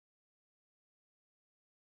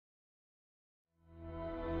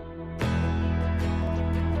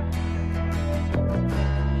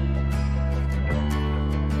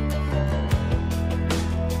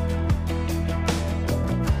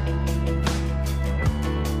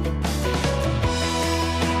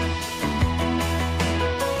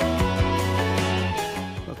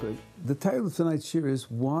The title of tonight's shir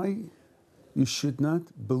is Why You Should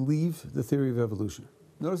Not Believe the Theory of Evolution.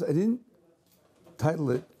 Notice I didn't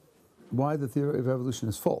title it Why the Theory of Evolution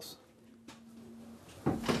is False.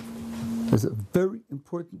 There's a very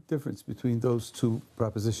important difference between those two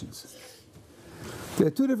propositions. There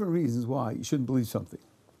are two different reasons why you shouldn't believe something.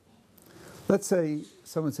 Let's say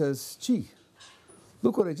someone says, gee,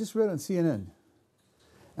 look what I just read on CNN.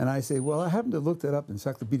 And I say, well, I happen to look that up in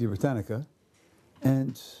Encyclopedia Britannica,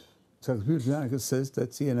 and Encyclopedia Britannica says that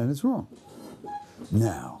CNN is wrong.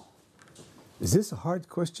 Now, is this a hard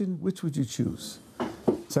question? Which would you choose?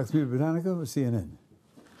 Encyclopedia Britannica or CNN?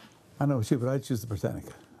 I don't know what you, but I'd choose the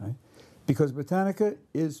Britannica, right? Because Britannica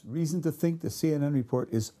is reason to think the CNN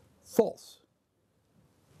report is false.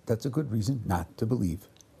 That's a good reason not to believe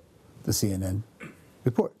the CNN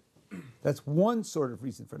report. That's one sort of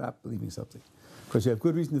reason for not believing something, because you have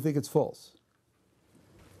good reason to think it's false.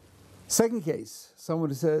 Second case, someone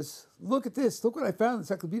who says, look at this, look what I found in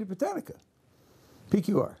Encyclopedia Britannica,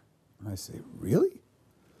 PQR. And I say, really?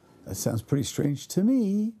 That sounds pretty strange to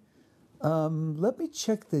me. Let me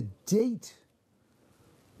check the date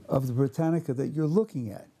of the Britannica that you're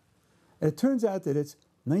looking at. And it turns out that it's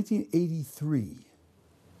 1983.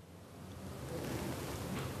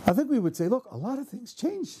 I think we would say, look, a lot of things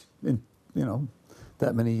changed in,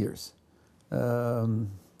 that many years.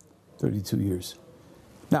 32 years.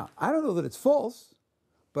 Now, I don't know that it's false,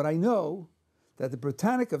 but I know that the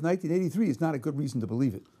Britannica of 1983 is not a good reason to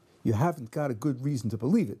believe it. You haven't got a good reason to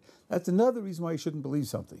believe it. That's another reason why you shouldn't believe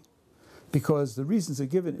something, because the reasons are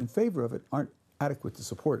given in favor of it aren't adequate to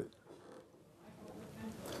support it.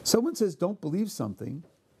 Someone says don't believe something,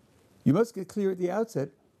 you must get clear at the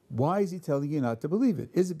outset, why is he telling you not to believe it?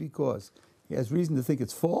 Is it because he has reason to think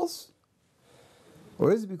it's false? Or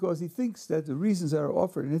is it because he thinks that the reasons that are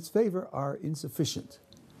offered in its favor are insufficient?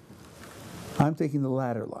 I'm taking the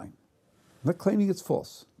latter line. I'm not claiming it's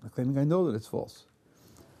false. I'm not claiming I know that it's false.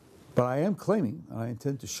 But I am claiming, and I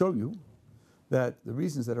intend to show you, that the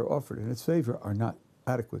reasons that are offered in its favor are not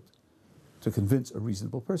adequate to convince a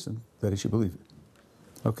reasonable person that he should believe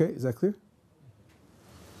it. Okay, is that clear?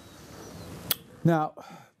 Now,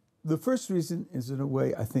 the first reason is, in a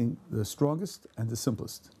way, I think, the strongest and the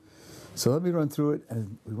simplest. So let me run through it,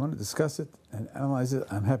 and we want to discuss it and analyze it.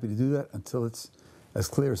 I'm happy to do that until it's as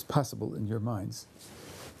clear as possible in your minds.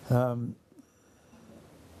 I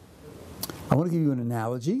want to give you an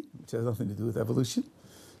analogy, which has nothing to do with evolution,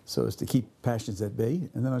 so as to keep passions at bay,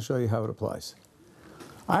 and then I'll show you how it applies.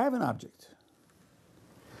 I have an object,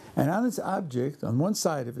 and on this object, on one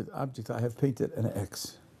side of the object, I have painted an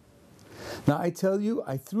X. Now I tell you,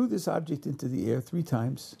 I threw this object into the air 3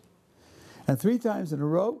 times, and 3 times in a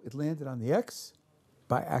row, it landed on the X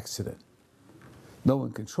by accident. No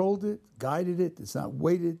one controlled it, guided it, it's not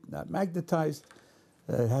weighted, not magnetized,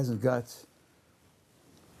 it hasn't got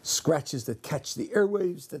scratches that catch the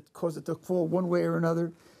airwaves that cause it to fall one way or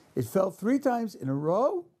another. It fell 3 times in a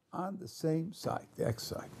row on the same side, the X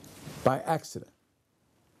side, by accident.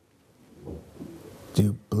 Do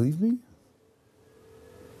you believe me?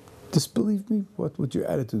 Disbelieve me? What would your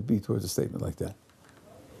attitude be towards a statement like that?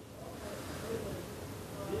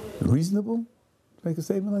 Reasonable to make a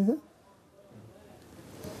statement like that?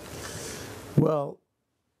 Well,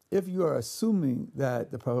 if you are assuming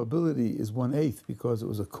that the probability is 1/8 because it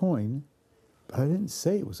was a coin, but I didn't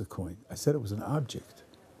say it was a coin. I said it was an object.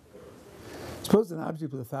 Suppose an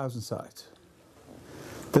object with 1,000 sides.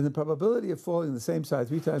 Then the probability of falling on the same side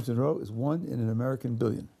 3 times in a row is 1 in an American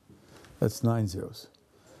billion. That's 9 zeros.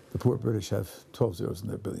 The poor British have 12 zeros in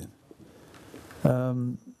their billion.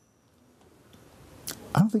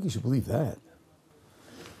 I don't think you should believe that.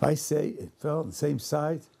 If I say it fell on the same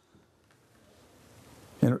side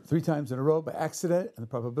 3 times in a row by accident, and the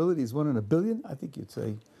probability is 1 in a billion, I think you'd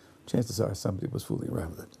say chances are somebody was fooling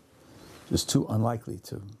around with it. Just too unlikely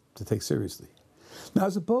to take seriously. Now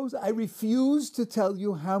suppose I refuse to tell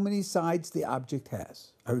you how many sides the object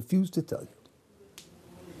has. I refuse to tell you.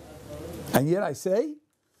 And yet I say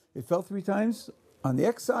it fell 3 times on the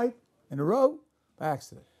X side in a row by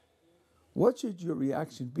accident. What should your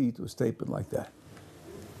reaction be to a statement like that?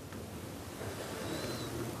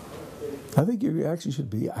 I think your reaction should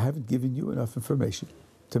be, I haven't given you enough information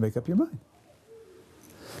to make up your mind.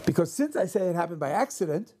 Because since I say it happened by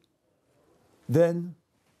accident, then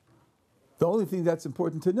the only thing that's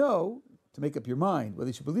important to know, to make up your mind, whether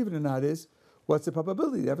you should believe it or not, is what's the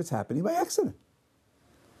probability that it's happening by accident?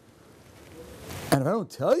 And if I don't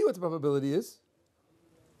tell you what the probability is,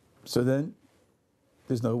 so then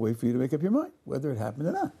there's no way for you to make up your mind, whether it happened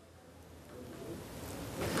or not.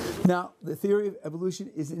 Now, the theory of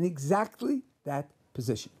evolution is in exactly that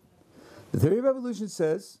position. The theory of evolution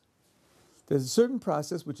says there's a certain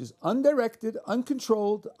process which is undirected,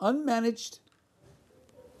 uncontrolled, unmanaged.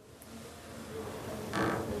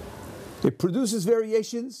 It produces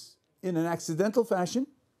variations in an accidental fashion.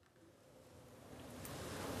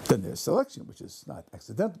 Then there's selection, which is not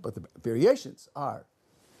accidental, but the variations are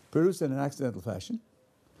produced in an accidental fashion.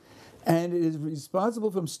 And it is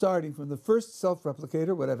responsible from starting from the first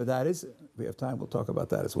self-replicator, whatever that is. If we have time, we'll talk about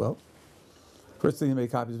that as well. First thing to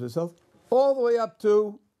make copies of itself, all the way up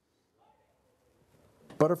to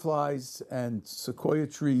butterflies and sequoia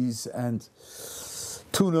trees and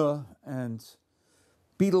tuna and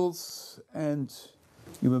beetles and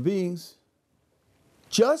human beings,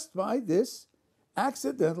 just by this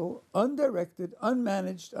accidental, undirected,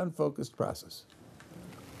 unmanaged, unfocused process.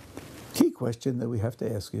 Key question that we have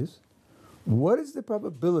to ask is, what is the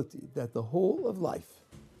probability that the whole of life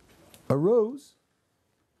arose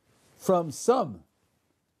from some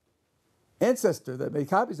ancestor that made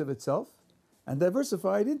copies of itself and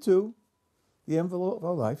diversified into the envelope of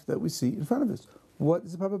our life that we see in front of us? What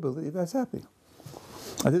is the probability of that's happening?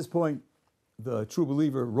 At this point, the true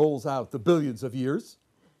believer rolls out the billions of years,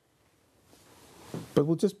 but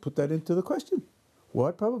we'll just put that into the question.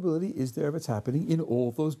 What probability is there of it's happening in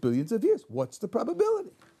all those billions of years? What's the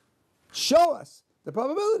probability? Show us the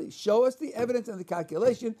probability. Show us the evidence and the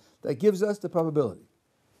calculation that gives us the probability.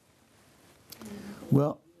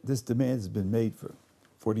 Well, this demand has been made for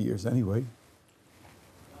 40 years anyway.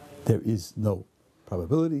 There is no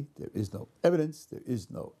probability. There is no evidence. There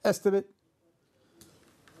is no estimate.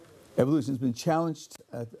 Evolution has been challenged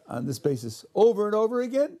on this basis over and over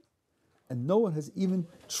again, and no one has even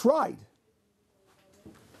tried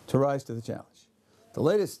to rise to the challenge. The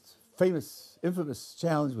latest famous, infamous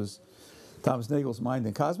challenge was Thomas Nagel's Mind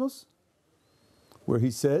and Cosmos, where he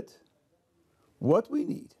said, what we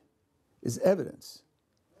need is evidence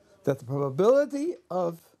that the probability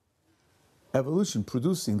of evolution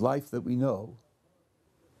producing life that we know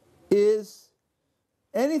is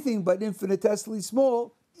anything but infinitesimally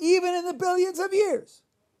small, even in the billions of years.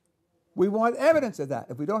 We want evidence of that.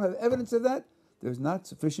 If we don't have evidence of that, there's not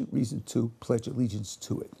sufficient reason to pledge allegiance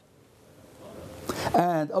to it.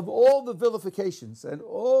 And of all the vilifications and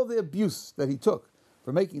all the abuse that he took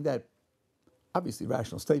for making that obviously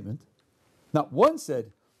rational statement, not one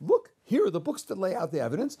said, look, here are the books that lay out the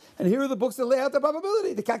evidence, and here are the books that lay out the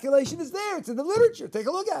probability. The calculation is there. It's in the literature. Take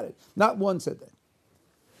a look at it. Not one said that.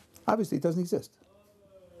 Obviously, it doesn't exist.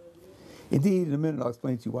 Indeed, in a minute, I'll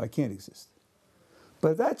explain to you why it can't exist.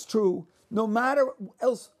 But if that's true, no matter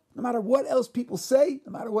what else people say,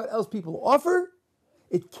 no matter what else people offer,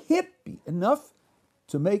 it can't be enough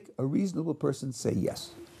to make a reasonable person say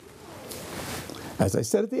yes. As I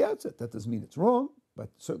said at the outset, that doesn't mean it's wrong, but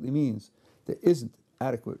it certainly means there isn't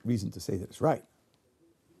adequate reason to say that it's right.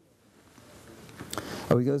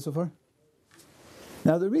 Are we good so far?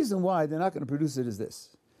 Now, the reason why they're not going to produce it is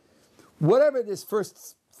this. Whatever this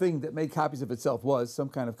first thing that made copies of itself was, some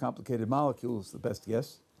kind of complicated molecule is the best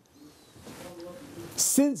guess.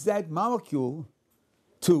 Since that molecule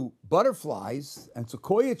to butterflies and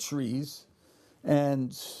sequoia trees and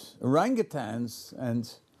orangutans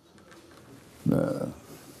and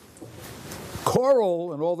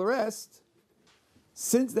coral and all the rest,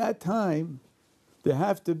 since that time, there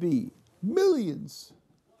have to be millions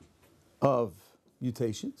of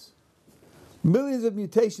mutations. Millions of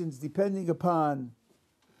mutations depending upon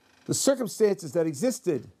the circumstances that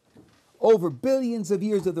existed over billions of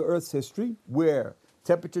years of the Earth's history, where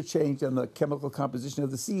temperature changed and the chemical composition of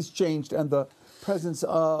the seas changed and the presence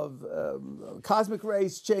of cosmic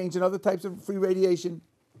rays changed and other types of free radiation.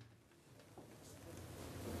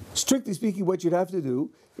 Strictly speaking, what you'd have to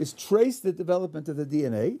do is trace the development of the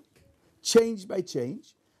DNA, change by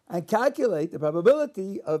change, and calculate the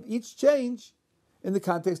probability of each change in the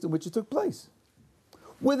context in which it took place,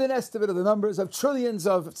 with an estimate of the numbers of trillions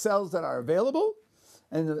of cells that are available,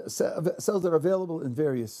 and the cells that are available in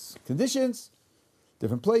various conditions,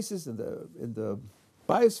 different places in the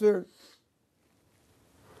biosphere.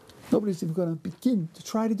 Nobody's even going to begin to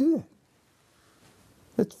try to do that.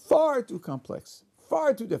 It's far too complex,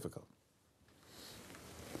 far too difficult.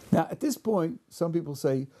 Now, at this point, some people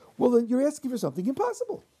say, well, then you're asking for something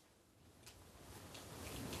impossible.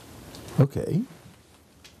 Okay.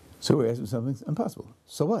 So we're asking for something impossible.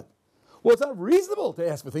 So what? Well, it's not reasonable to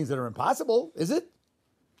ask for things that are impossible, is it?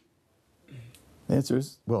 The answer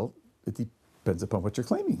is, well, it depends upon what you're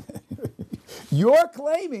claiming. You're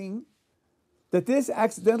claiming that this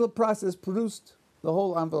accidental process produced the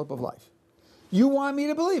whole envelope of life. You want me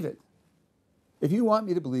to believe it. If you want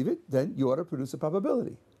me to believe it, then you ought to produce a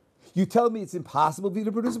probability. You tell me it's impossible for you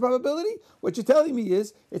to produce a probability? What you're telling me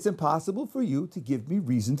is it's impossible for you to give me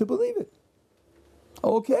reason to believe it.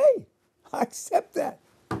 Okay, I accept that.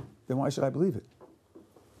 Then why should I believe it?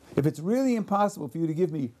 If it's really impossible for you to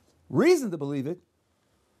give me reason to believe it,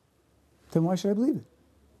 then why should I believe it?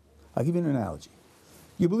 I'll give you an analogy.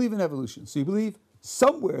 You believe in evolution, so you believe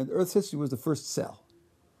somewhere in Earth's history was the first cell.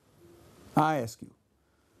 I ask you,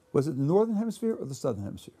 was it the northern hemisphere or the southern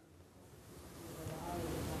hemisphere?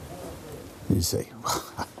 You say,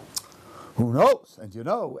 who knows? And you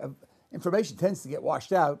know, information tends to get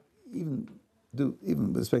washed out, even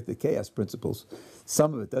with respect to chaos principles.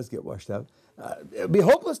 Some of it does get washed out. It would be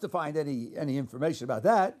hopeless to find any information about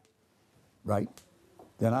that, right?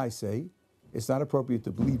 Then I say, it's not appropriate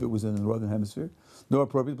to believe it was in the northern hemisphere, nor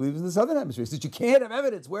appropriate to believe it was in the southern hemisphere. Since you can't have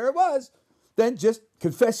evidence where it was, then just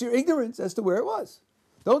confess your ignorance as to where it was.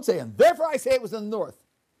 Don't say, and therefore I say it was in the north.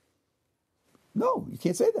 No, you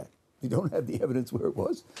can't say that. You don't have the evidence where it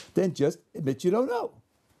was, then just admit you don't know.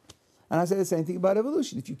 And I say the same thing about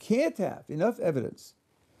evolution. If you can't have enough evidence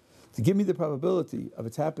to give me the probability of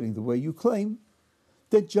it's happening the way you claim,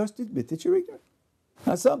 then just admit that you're ignorant.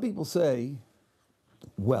 Now, some people say,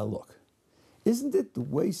 well, look, isn't it the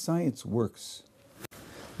way science works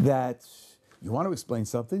that you want to explain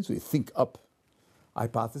something, so you think up a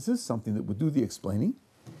hypothesis, something that would do the explaining,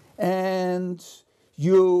 and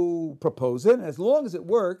you propose it, and as long as it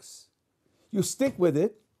works, you stick with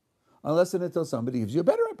it, unless and until somebody gives you a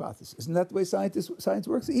better hypothesis. Isn't that the way science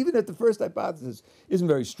works? Even if the first hypothesis isn't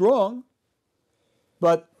very strong,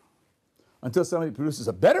 but until somebody produces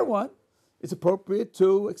a better one, it's appropriate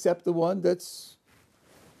to accept the one that's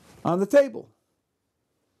on the table.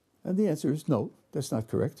 And the answer is no, that's not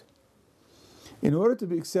correct. In order to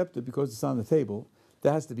be accepted because it's on the table,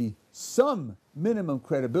 there has to be some minimum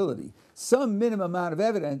credibility, some minimum amount of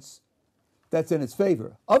evidence that's in its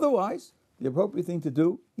favor. Otherwise, the appropriate thing to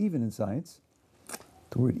do, even in science,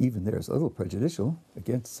 the word even there is a little prejudicial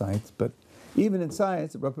against science, but even in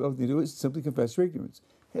science, the appropriate thing to do is simply confess your ignorance.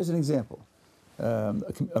 Here's an example.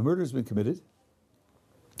 A murder has been committed,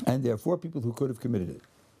 and there are 4 people who could have committed it.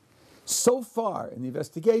 So far in the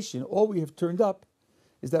investigation, all we have turned up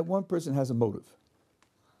is that one person has a motive.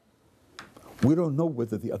 We don't know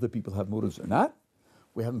whether the other people have motives or not.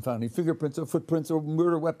 We haven't found any fingerprints or footprints or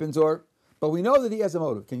murder weapons, but we know that he has a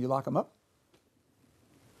motive. Can you lock him up?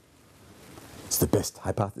 It's the best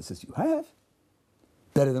hypothesis you have.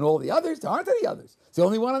 Better than all the others. There aren't any others. It's the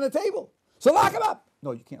only one on the table. So lock him up.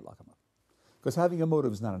 No, you can't lock him up. Because having a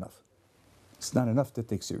motive is not enough. It's not enough to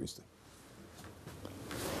take seriously.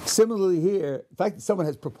 Similarly here, in fact, someone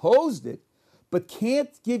has proposed it, but can't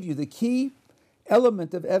give you the key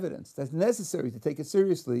element of evidence that's necessary to take it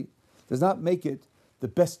seriously, does not make it the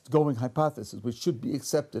best going hypothesis, which should be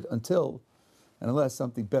accepted until and unless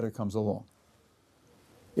something better comes along.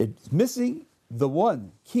 It's missing the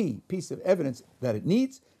one key piece of evidence that it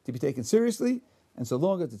needs to be taken seriously, and so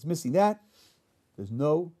long as it's missing that, there's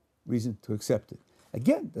no reason to accept it.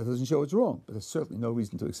 Again, that doesn't show it's wrong, but there's certainly no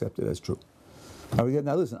reason to accept it as true. Now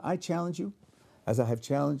listen, I challenge you, as I have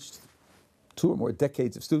challenged 2 or more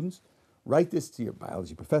decades of students, write this to your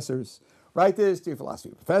biology professors, write this to your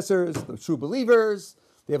philosophy professors, the true believers,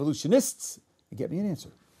 the evolutionists, and get me an answer.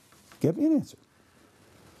 Get me an answer.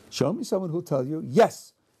 Show me someone who'll tell you,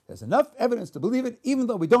 yes, there's enough evidence to believe it, even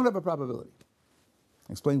though we don't have a probability.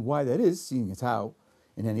 Explain why that is, seeing as how,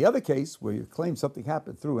 in any other case where you claim something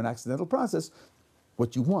happened through an accidental process,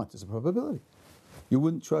 what you want is a probability. You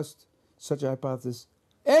wouldn't trust such a hypothesis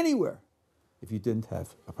anywhere if you didn't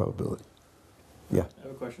have a probability. Yeah. I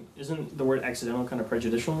have a question. Isn't the word accidental kind of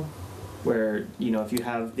prejudicial? Where, if you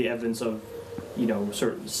have the evidence of,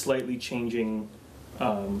 sort of slightly changing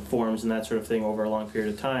forms and that sort of thing over a long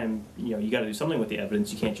period of time, you got to do something with the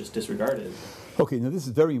evidence. You can't just disregard it. Okay, now this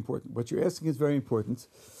is very important. What you're asking is very important.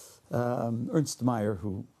 Ernst Mayr,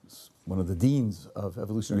 who is one of the deans of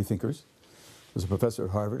evolutionary thinkers, was a professor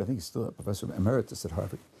at Harvard. I think he's still a professor emeritus at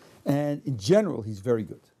Harvard. And in general, he's very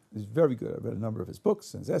good. He's very good. I've read a number of his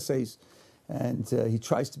books and his essays. And he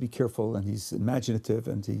tries to be careful, and he's imaginative,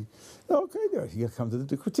 and he comes to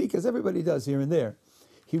the critique, as everybody does here and there.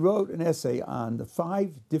 He wrote an essay on the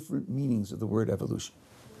 5 different meanings of the word evolution.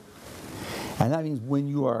 And that means when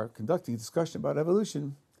you are conducting a discussion about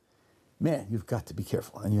evolution, man, you've got to be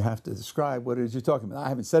careful, and you have to describe what it is you're talking about. I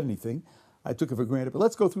haven't said anything. I took it for granted, but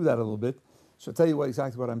let's go through that a little bit. So I'll tell you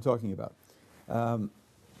exactly what I'm talking about.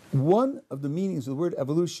 One of the meanings of the word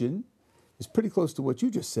evolution is pretty close to what you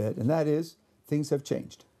just said, and that is things have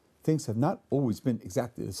changed. Things have not always been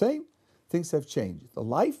exactly the same. Things have changed. The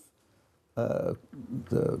life, the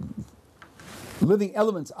living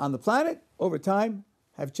elements on the planet over time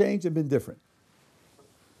have changed and been different.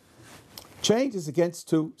 Change is against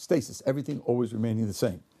to stasis, everything always remaining the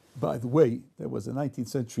same. By the way, there was a 19th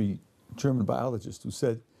century German biologist who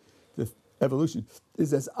said that evolution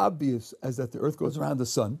is as obvious as that the Earth goes around the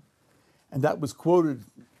sun. And that was quoted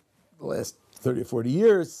the last 30 or 40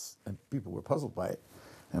 years, and people were puzzled by it.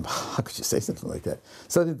 And how could you say something like that?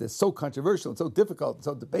 Something that's so controversial and so difficult and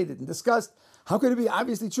so debated and discussed. How could it be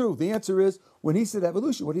obviously true? The answer is, when he said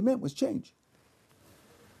evolution, what he meant was change.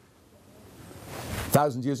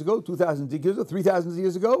 1,000 years ago, 2,000 years ago, 3,000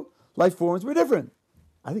 years ago, life forms were different.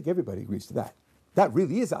 I think everybody agrees to that. That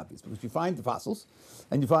really is obvious, because you find the fossils,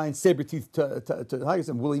 and you find saber-toothed tigers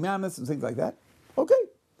and woolly mammoths and things like that. Okay,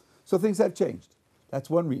 so things have changed. That's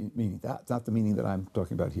one meaning. That's not the meaning that I'm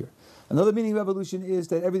talking about here. Another meaning of evolution is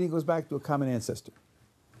that everything goes back to a common ancestor.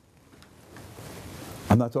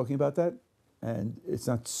 I'm not talking about that, and it's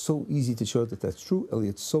not so easy to show that that's true.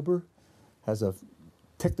 Elliot Sober has a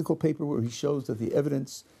technical paper where he shows that the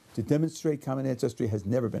evidence to demonstrate common ancestry has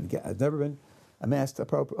never been amassed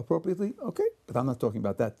appropriately. Okay, but I'm not talking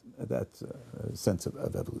about that sense of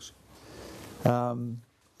evolution.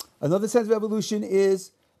 Another sense of evolution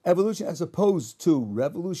is evolution as opposed to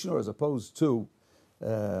revolution, or as opposed to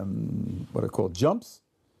what are called jumps,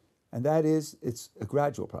 and that is, it's a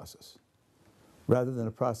gradual process rather than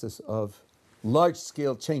a process of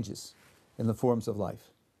large-scale changes in the forms of life.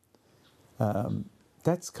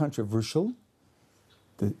 That's controversial.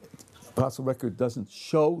 The fossil record doesn't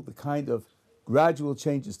show the kind of gradual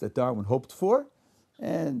changes that Darwin hoped for,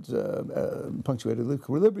 and punctuated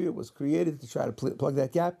equilibrium was created to try to plug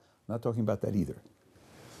that gap. I'm not talking about that either.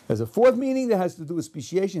 There's a fourth meaning that has to do with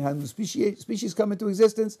speciation. How do species come into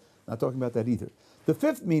existence? Not talking about that either. The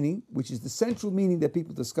fifth meaning, which is the central meaning that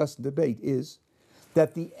people discuss and debate, is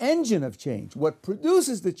that the engine of change, what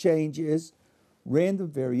produces the change, is random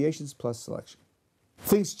variations plus selection.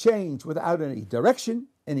 Things change without any direction,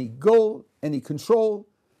 any goal, any control,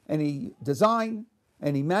 any design,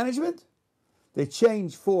 any management. They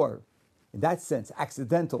change for, in that sense,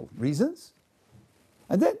 accidental reasons.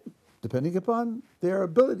 And then, depending upon their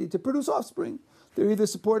ability to produce offspring, they're either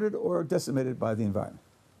supported or decimated by the environment.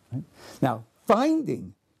 Right? Now,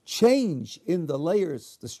 finding change in the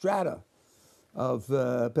layers, the strata of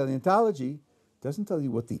paleontology, doesn't tell you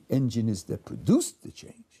what the engine is that produced the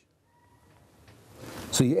change.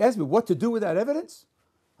 So you ask me what to do with that evidence?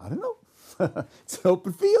 I don't know. It's an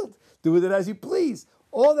open field. Do with it as you please.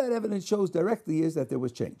 All that evidence shows directly is that there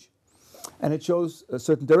was change. And it shows a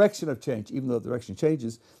certain direction of change. Even though the direction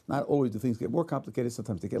changes, not always do things get more complicated,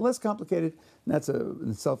 sometimes they get less complicated, and that's in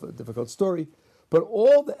itself a difficult story. But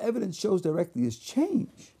all the evidence shows directly is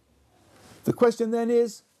change. The question then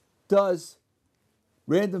is, does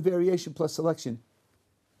random variation plus selection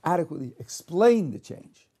adequately explain the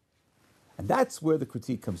change? And that's where the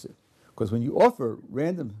critique comes in. Because when you offer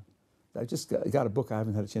random, I just got a book, I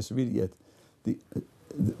haven't had a chance to read it yet.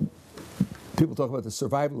 People talk about the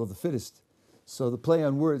survival of the fittest. So the play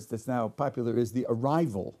on words that's now popular is the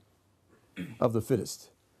arrival of the fittest.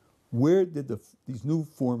 Where did these new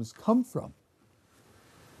forms come from?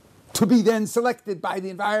 To be then selected by the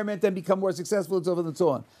environment and become more successful and so forth and so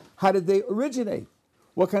on. How did they originate?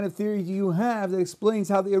 What kind of theory do you have that explains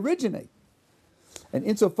how they originate? And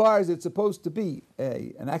insofar as it's supposed to be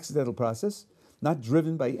an accidental process, not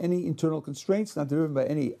driven by any internal constraints, not driven by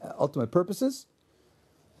any ultimate purposes,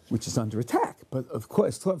 which is under attack. But of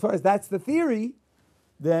course, as far as that's the theory,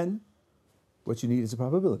 then what you need is a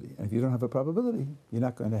probability. And if you don't have a probability, you're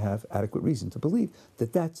not going to have adequate reason to believe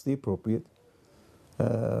that that's the appropriate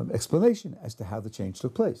explanation as to how the change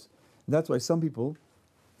took place. And that's why some people,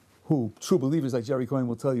 who true believers like Jerry Coyne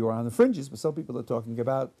will tell you, are on the fringes, but some people are talking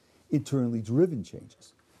about internally driven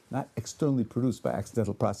changes, not externally produced by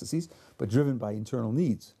accidental processes, but driven by internal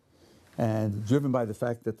needs, and driven by the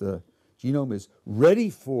fact that the genome is ready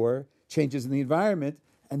for changes in the environment,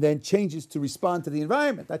 and then changes to respond to the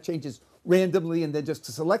environment, not changes randomly and then just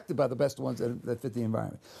selected by the best ones that fit the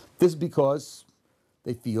environment. This is because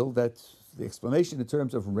they feel that the explanation in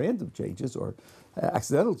terms of random changes or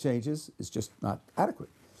accidental changes is just not adequate.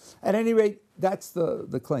 At any rate, that's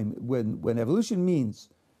the claim. When evolution means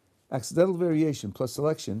accidental variation plus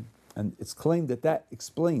selection, and it's claimed that that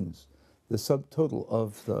explains the subtotal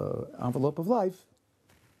of the envelope of life,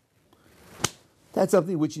 that's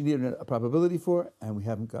something which you need a probability for, and we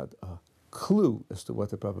haven't got a clue as to what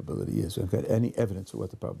the probability is. We haven't got any evidence of what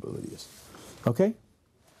the probability is. Okay?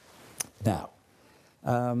 Now,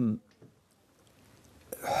 one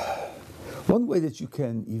way that you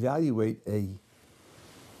can evaluate a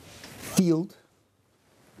field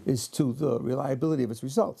is to the reliability of its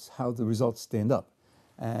results, how the results stand up,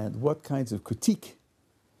 and what kinds of critique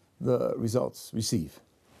the results receive.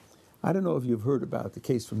 I don't know if you've heard about the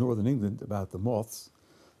case from Northern England about the moths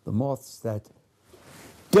the moths that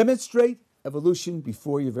demonstrate evolution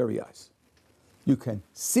before your very eyes. You can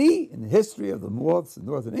see in the history of the moths in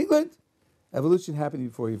northern England, evolution happening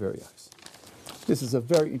before your very eyes. This is a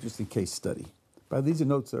very interesting case study. But these are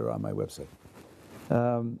notes that are on my website.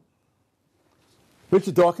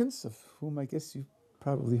 Richard Dawkins, of whom I guess you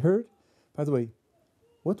probably heard. By the way,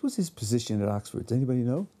 what was his position at Oxford? Does anybody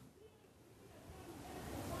know?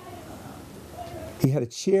 He had a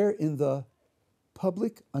chair in the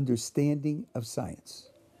public understanding of science.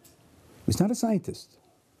 He was not a scientist.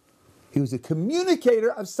 He was a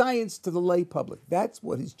communicator of science to the lay public. That's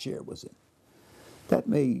what his chair was in. That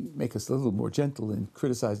may make us a little more gentle in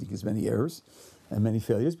criticizing his many errors and many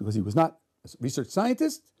failures, because he was not a research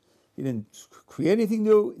scientist. He didn't create anything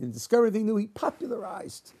new. He didn't discover anything new. He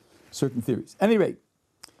popularized certain theories. At any rate,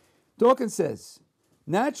 Dawkins says,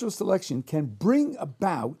 natural selection can bring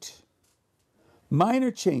about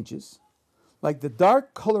minor changes like the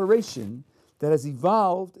dark coloration that has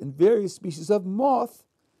evolved in various species of moth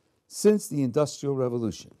since the Industrial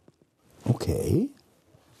Revolution. Okay,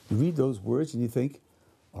 you read those words and you think,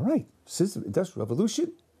 all right, since the Industrial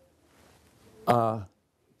Revolution,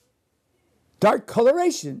 dark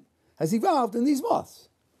coloration has evolved in these moths.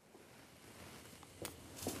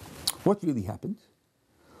 What really happened?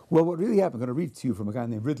 Well, what really happened, I'm going to read to you from a guy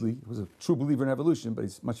named Ridley, who was a true believer in evolution, but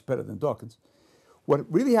he's much better than Dawkins. What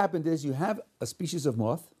really happened is you have a species of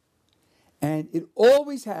moth, and it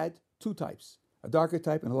always had two types, a darker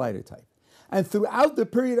type and a lighter type. And throughout the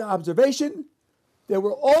period of observation, there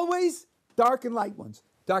were always dark and light ones.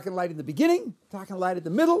 Dark and light in the beginning, dark and light at the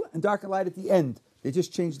middle, and dark and light at the end. They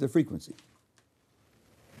just changed their frequency.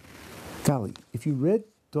 Golly, if you read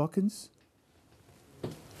Dawkins,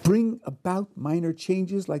 bring about minor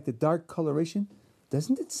changes like the dark coloration,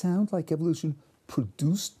 doesn't it sound like evolution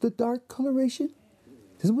produced the dark coloration?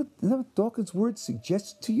 Isn't that what Dawkins' words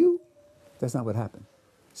suggest to you? That's not what happened.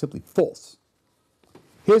 Simply false.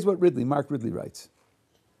 Here's what Mark Ridley writes.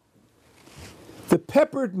 The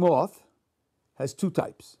peppered moth has two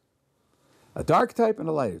types, a dark type and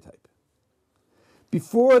a lighter type.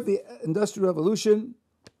 Before the Industrial Revolution,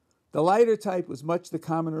 the lighter type was much the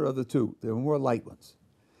commoner of the two. There were more light ones.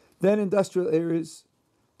 Then industrial areas,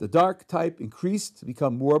 the dark type increased to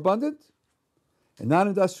become more abundant. In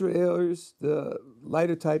non-industrial areas, the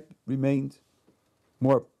lighter type remained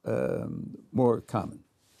more common.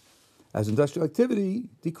 As industrial activity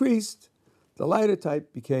decreased, the lighter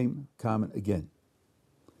type became common again.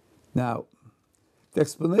 Now, the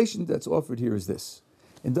explanation that's offered here is this.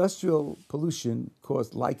 Industrial pollution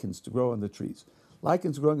caused lichens to grow on the trees.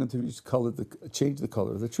 Lichens growing on the trees changed the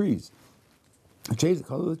color of the trees. To change the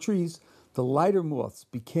color of the trees, the lighter moths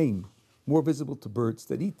became more visible to birds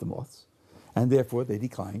that eat the moths, and therefore they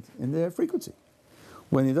declined in their frequency.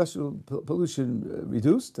 When the industrial pollution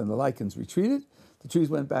reduced and the lichens retreated, the trees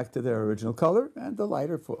went back to their original color, and the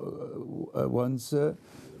lighter ones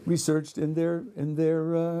resurged in their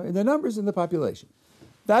numbers in the population.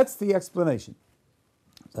 That's the explanation.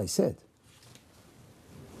 As I said,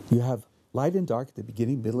 you have light and dark at the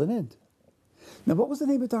beginning, middle, and end. Now, what was the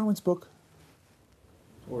name of Darwin's book?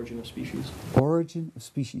 Origin of Species. Origin of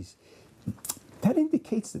Species. That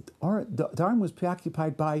indicates that Darwin was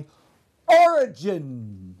preoccupied by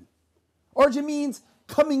origin. Origin means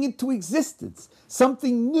coming into existence,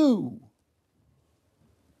 something new.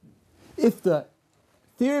 If the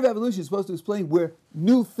theory of evolution is supposed to explain where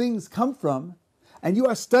new things come from, and you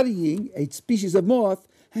are studying a species of moth,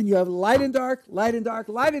 and you have light and dark, light and dark,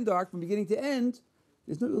 light and dark from beginning to end,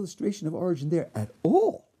 there's no illustration of origin there at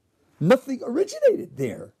all. Nothing originated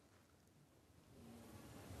there.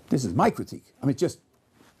 This is my critique. I mean, just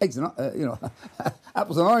eggs and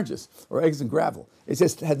apples and oranges, or eggs and gravel. It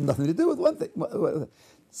just had nothing to do with one thing.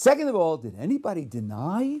 Second of all, did anybody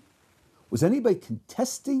deny? Was anybody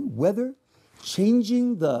contesting whether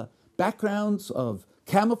changing the backgrounds of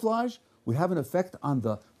camouflage would have an effect on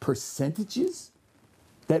the percentages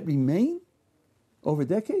that remain over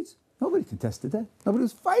decades? Nobody contested that. Nobody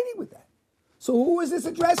was fighting with that. So who is this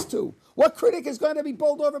addressed to? What critic is going to be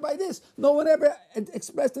bowled over by this? No one ever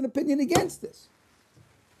expressed an opinion against this.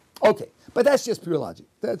 Okay, but that's just pure logic.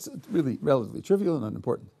 That's really relatively trivial and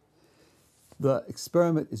unimportant. The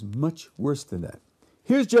experiment is much worse than that.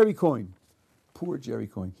 Here's Jerry Coyne. Poor Jerry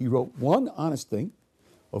Coyne. He wrote one honest thing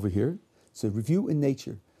over here. It's a review in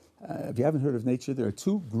Nature. If you haven't heard of Nature, there are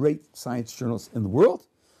two great science journals in the world.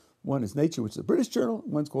 One is Nature, which is a British journal.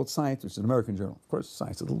 One's called Science, which is an American journal. Of course,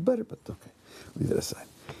 Science is a little better, but okay, leave that aside.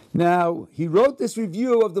 Now, he wrote this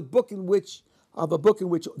review of a book in which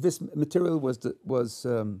this material was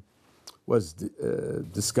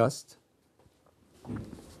discussed.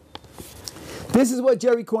 This is what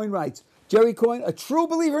Jerry Coyne writes. Jerry Coyne, a true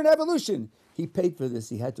believer in evolution. He paid for this.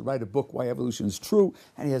 He had to write a book, Why Evolution is True,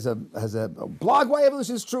 and he has a blog, Why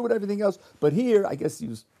Evolution is True, and everything else. But here, I guess he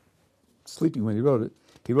was sleeping when he wrote it.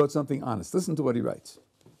 He wrote something honest. Listen to what he writes.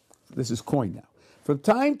 This is Coyne now. From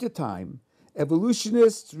time to time,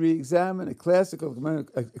 evolutionists re-examine a classical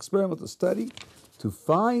experimental study to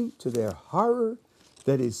find, to their horror,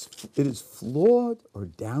 that it is flawed or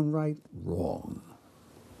downright wrong.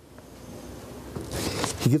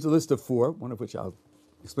 He gives a list of 4, one of which I'll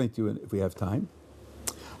explain to you if we have time.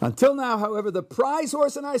 Until now, however, the prize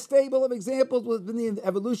horse in our stable of examples was been the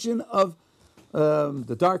evolution of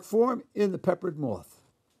the dark form in the peppered moth.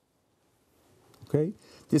 Okay?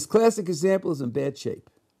 This classic example is in bad shape.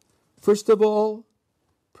 First of all,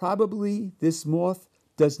 probably this moth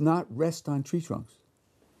does not rest on tree trunks.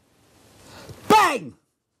 Bang!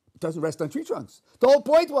 It doesn't rest on tree trunks. The whole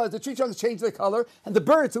point was the tree trunks change their color, and the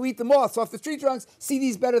birds who eat the moths off the tree trunks see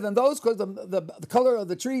these better than those because the color of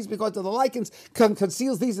the trees, because of the lichens,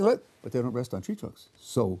 conceals these, but they don't rest on tree trunks.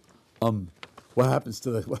 So, what happens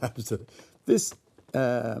to this?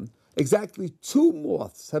 Exactly 2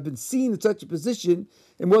 moths have been seen in such a position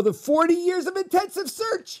in more than 40 years of intensive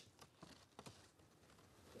search.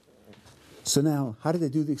 So now, how did they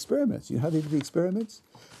do the experiments? You know how they did the experiments?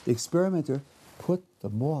 The experimenter put the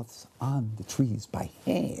moths on the trees by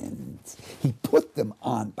hand. He put them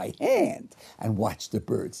on by hand and watched the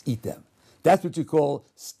birds eat them. That's what you call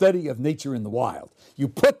study of nature in the wild. You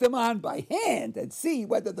put them on by hand and see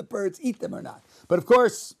whether the birds eat them or not. But of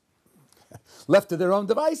course, left to their own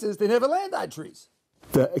devices, they never land on trees.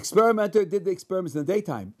 The experimenter did the experiments in the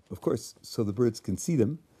daytime, of course, so the birds can see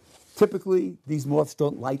them. Typically, these moths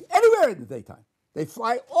don't light anywhere in the daytime. They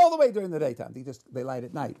fly all the way during the daytime. They light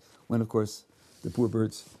at night, when, of course, the poor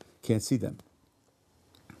birds can't see them.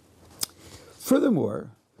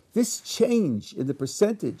 Furthermore, this change in the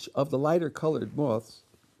percentage of the lighter colored moths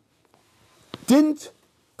didn't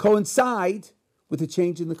coincide with the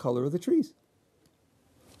change in the color of the trees.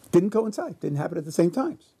 Didn't coincide, didn't happen at the same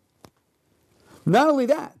times. Not only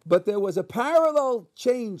that, but there was a parallel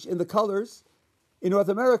change in the colors in North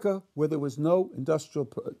America where there was no industrial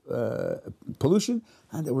pollution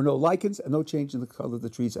and there were no lichens and no change in the color of the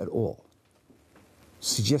trees at all.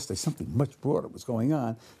 Suggests that something much broader was going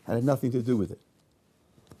on and had nothing to do with it.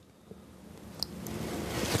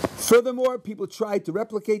 Furthermore, people tried to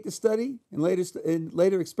replicate the study in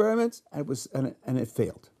later experiments and it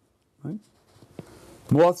failed. Right?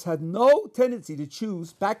 Moths had no tendency to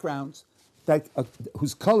choose backgrounds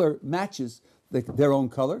whose color matches their own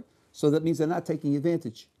color, so that means they're not taking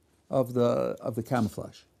advantage of the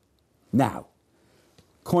camouflage. Now,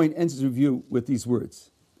 Coyne ends his review with these words.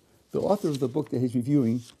 The author of the book that he's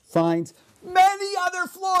reviewing finds many other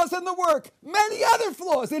flaws in the work, many other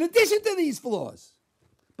flaws in addition to these flaws.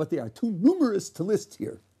 But they are too numerous to list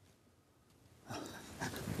here.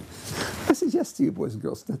 I suggest to you, boys and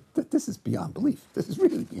girls, that this is beyond belief. This is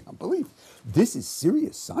really beyond belief. This is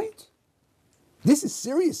serious science. This is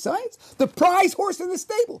serious science. The prize horse in the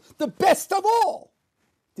stable, the best of all.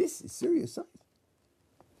 This is serious science.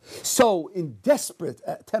 So, in desperate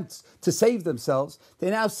attempts to save themselves, they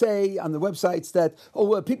now say on the websites that,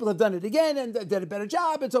 people have done it again and did a better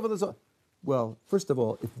job and so forth and so on. Well, first of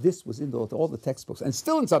all, if this was in all the textbooks, and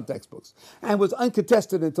still in some textbooks, and was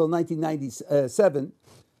uncontested until 1997,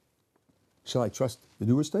 shall I trust the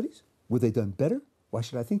newer studies? Were they done better? Why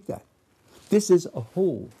should I think that? This is a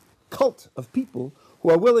whole cult of people who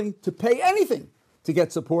are willing to pay anything to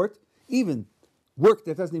get support, even work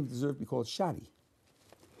that doesn't even deserve to be called shoddy.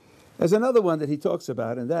 There's another one that he talks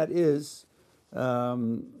about, and that is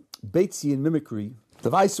Batesian mimicry, the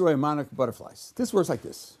viceroy and monarch of butterflies. This works like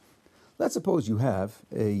this. Let's suppose you have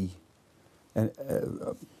a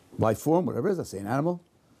life form, whatever it is, let's say an animal,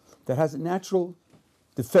 that has a natural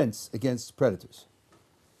defense against predators,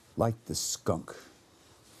 like the skunk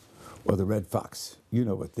or the red fox. You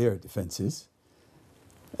know what their defense is.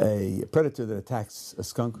 A predator that attacks a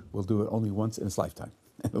skunk will do it only once in its lifetime,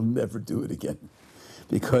 and it'll never do it again.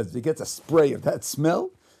 Because if it gets a spray of that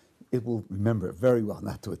smell, it will remember very well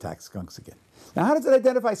not to attack skunks again. Now, how does it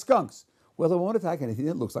identify skunks? Well, it won't attack anything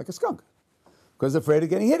that looks like a skunk, because it's afraid of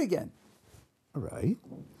getting hit again. All right.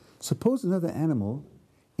 Suppose another animal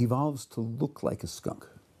evolves to look like a skunk.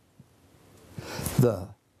 The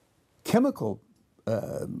chemical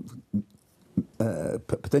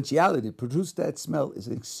potentiality to produce that smell is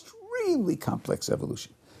an extremely complex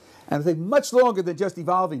evolution. And it'll take much longer than just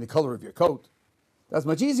evolving the color of your coat. That's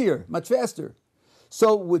much easier, much faster.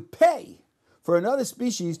 So it would pay for another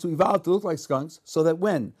species to evolve to look like skunks so that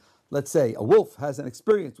when, let's say, a wolf has an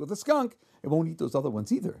experience with a skunk, it won't eat those other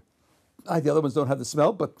ones either. The other ones don't have the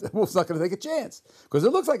smell, but the wolf's not going to take a chance because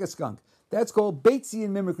it looks like a skunk. That's called Batesian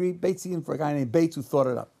mimicry. Batesian for a guy named Bates who thought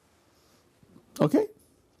it up. Okay?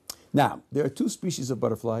 Now, there are two species of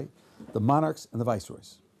butterfly, the monarchs and the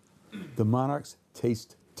viceroys. The monarchs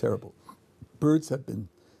taste terrible. Birds have been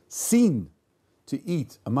seen to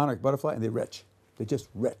eat a monarch butterfly and they retch. They just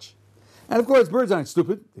retch. And of course, birds aren't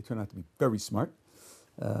stupid. They turn out to be very smart.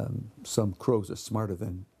 Some crows are smarter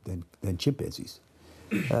than chimpanzees.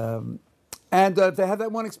 And if they have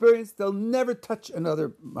that one experience, they'll never touch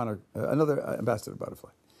another monarch, another ambassador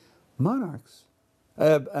butterfly. Monarchs,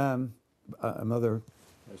 another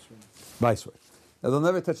viceroy. Now, they'll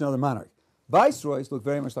never touch another monarch. Viceroys look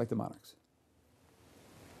very much like the monarchs.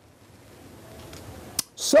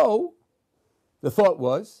 So, the thought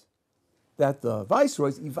was that the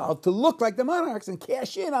viceroys evolved to look like the monarchs and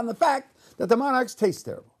cash in on the fact that the monarchs taste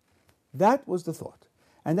terrible. That was the thought.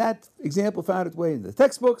 And that example found its way in the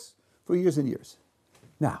textbooks for years and years.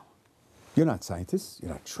 Now, you're not scientists.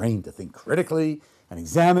 You're not trained to think critically and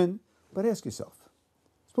examine. But ask yourself,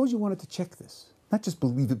 suppose you wanted to check this. Not just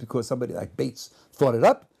believe it because somebody like Bates thought it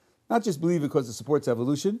up. Not just believe it because it supports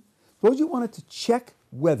evolution. Suppose you wanted to check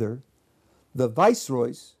whether the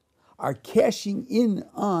viceroys are cashing in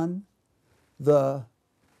on the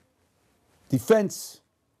defense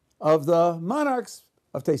of the monarchs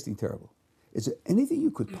of tasting terrible. Is there anything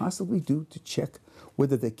you could possibly do to check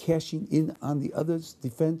whether they're cashing in on the other's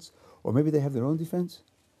defense, or maybe they have their own defense?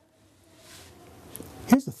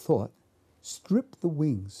 Here's a thought. Strip the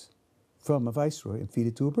wings from a viceroy and feed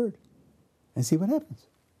it to a bird and see what happens.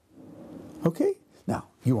 Okay? Now,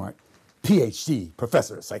 you aren't Ph.D.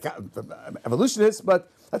 professor, evolutionist,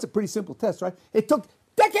 but that's a pretty simple test, right? It took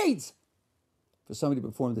decades for somebody to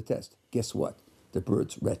perform the test. Guess what? The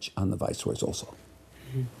birds retch on the viceroys also.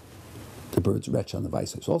 Mm-hmm. The birds retch on the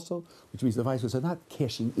viceroys also, which means the viceroys are not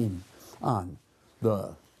cashing in on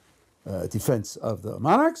the defense of the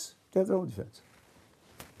monarchs. They have their own defense.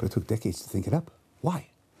 But it took decades to think it up. Why?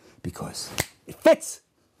 Because it fits.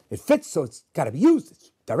 It fits, so it's got to be used.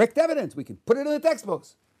 It's direct evidence. We can put it in the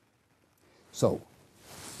textbooks. So,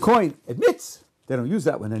 Coin admits they don't use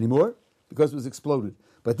that one anymore because it was exploded.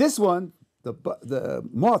 But this one, the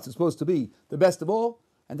moth is supposed to be the best of all,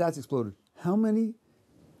 and that's exploded. How many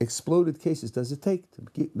exploded cases does it take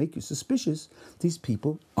to make you suspicious these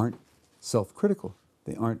people aren't self-critical?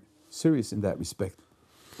 They aren't serious in that respect.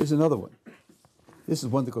 Here's another one. This is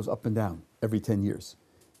one that goes up and down every 10 years.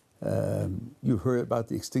 You heard about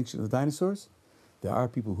the extinction of the dinosaurs? There are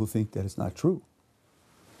people who think that it's not true.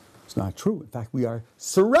 It's not true. In fact, we are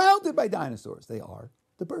surrounded by dinosaurs. They are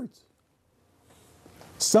the birds.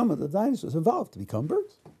 Some of the dinosaurs evolved to become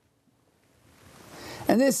birds.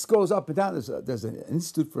 And this goes up and down. There's an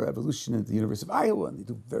Institute for Evolution at the University of Iowa, and they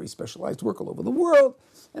do very specialized work all over the world.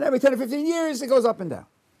 And every 10 or 15 years, it goes up and down.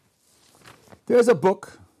 There's a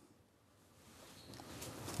book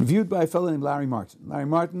reviewed by a fellow named Larry Martin. Larry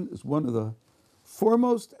Martin is one of the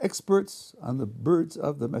foremost experts on the birds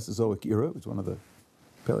of the Mesozoic era. It's one of the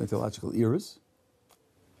paleontological eras.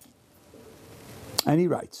 And he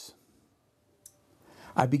writes,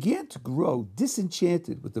 I began to grow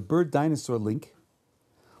disenchanted with the bird-dinosaur link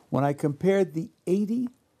when I compared the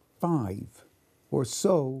 85 or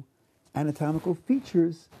so anatomical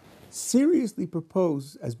features seriously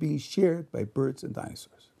proposed as being shared by birds and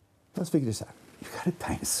dinosaurs. Let's figure this out. You've got a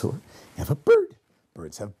dinosaur, you have a bird.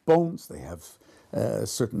 Birds have bones, they have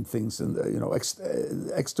certain things, in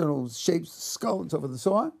the, external shapes, skull and so forth and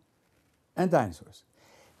so on, and dinosaurs.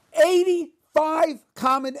 85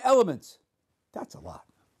 common elements. That's a lot.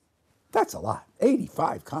 That's a lot.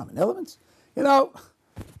 85 common elements. That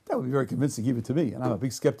would be very convincing even to me, and I'm a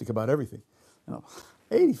big skeptic about everything.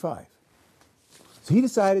 85. So he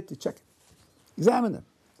decided to check it, examine them.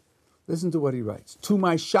 Listen to what he writes. To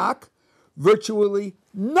my shock, virtually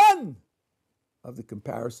none of the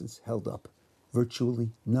comparisons held up.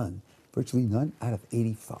 Virtually none. Virtually none out of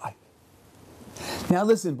 85. Now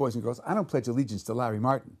listen, boys and girls, I don't pledge allegiance to Larry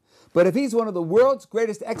Martin. But if he's one of the world's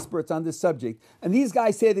greatest experts on this subject, and these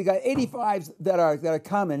guys say they got 85s that are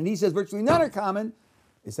common, and he says virtually none are common,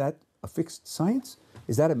 is that a fixed science?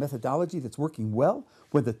 Is that a methodology that's working well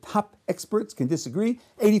when the top experts can disagree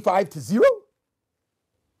 85 to 0?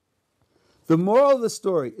 The moral of the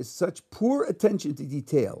story is such poor attention to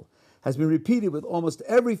detail has been repeated with almost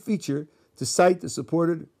every feature to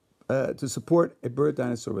support a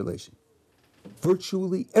bird-dinosaur relation.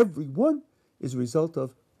 Virtually every one is a result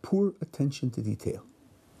of poor attention to detail.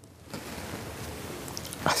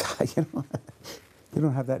 You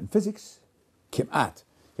don't have that in physics. Kimat.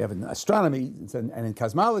 You have it in astronomy and in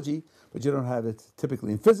cosmology, but you don't have it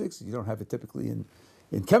typically in physics. You don't have it typically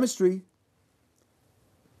in chemistry.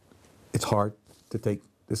 it's hard to take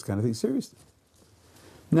this kind of thing seriously.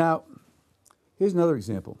 Now, here's another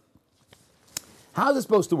example. How is it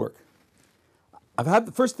supposed to work? I've had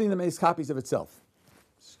the first thing that makes copies of itself.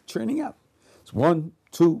 It's churning out. It's 1,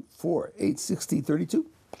 2, 4, 8, 16, 32,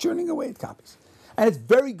 churning away at copies. And it's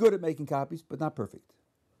very good at making copies, but not perfect.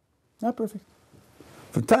 Not perfect.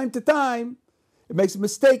 From time to time, it makes a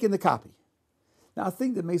mistake in the copy. Now, a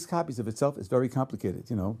thing that makes copies of itself is very complicated.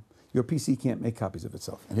 You know, your PC can't make copies of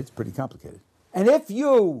itself, and it's pretty complicated. And if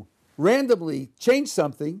you randomly change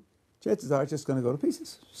something, chances are it's just going to go to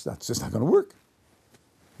pieces. It's just not going to work.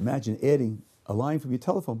 Imagine adding a line from your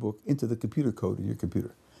telephone book into the computer code in your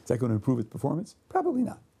computer. Is that going to improve its performance? Probably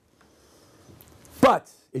not. But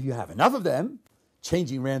if you have enough of them,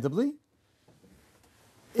 changing randomly,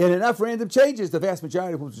 in enough random changes, the vast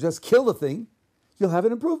majority of them will just kill the thing, you'll have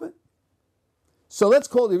an improvement. So let's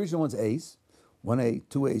call the original ones A's. 1A,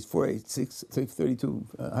 2A's, 4A's, 6, 32,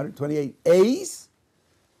 128 A's.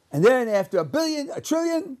 And then after a billion, a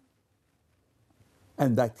trillion,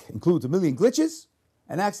 and that includes a million glitches,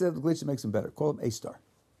 an accidental glitch that makes them better. Call them A star.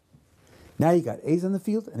 Now you got A's on the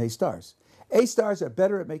field and A stars. A stars are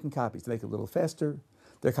better at making copies. They make it a little faster.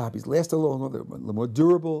 Their copies last a little longer. They're a little more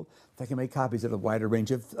durable. They can make copies at a wider range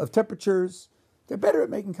of temperatures. They're better at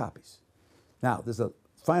making copies. Now, there's a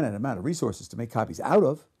finite amount of resources to make copies out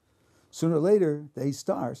of. Sooner or later, the A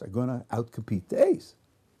stars are going to outcompete the A's.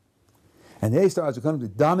 And the A stars are going to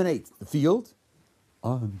dominate the field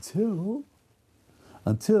until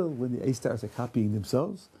when the A stars are copying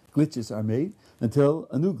themselves, glitches are made, until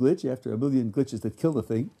a new glitch, after a million glitches that kill the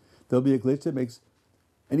thing, there'll be a glitch that makes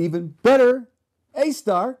an even better A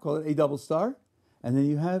star, call it A double star, and then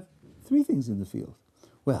you have three things in the field.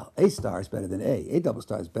 Well, A star is better than A double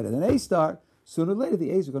star is better than A star. Sooner or later,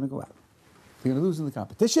 the A's are going to go out. They're going to lose in the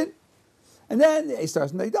competition, and then the A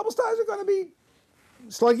stars and the A double stars are going to be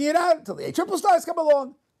slugging it out until the A triple stars come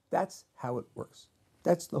along. That's how it works.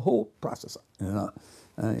 That's the whole process in a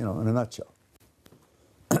nutshell.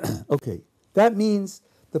 Okay, that means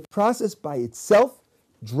the process by itself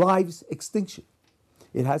drives extinction.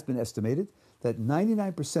 It has been estimated that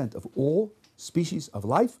 99% of all species of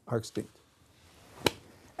life are extinct.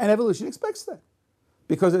 And evolution expects that.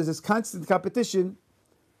 Because there's this constant competition,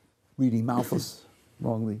 reading Malthus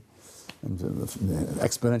wrongly, and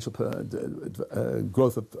exponential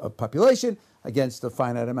growth of population against a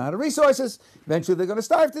finite amount of resources. Eventually they're going to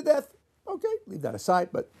starve to death. Okay, leave that aside,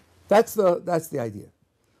 but that's the idea.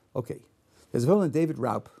 Okay, there's a fellow named David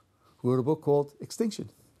Raup who wrote a book called Extinction.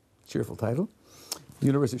 Cheerful title.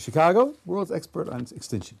 University of Chicago, world's expert on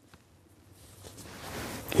extinction.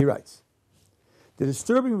 He writes, the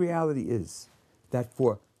disturbing reality is that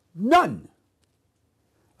for none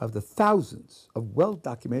of the thousands of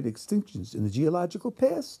well-documented extinctions in the geological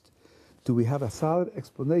past do we have a solid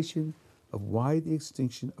explanation of why the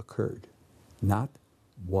extinction occurred. Not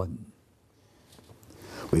one.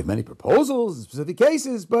 We have many proposals in specific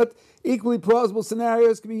cases, but equally plausible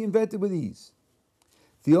scenarios can be invented with ease.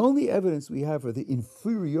 The only evidence we have for the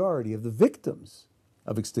inferiority of the victims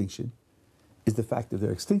of extinction is the fact of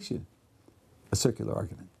their extinction, a circular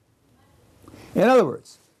argument. In other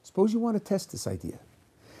words, suppose you want to test this idea.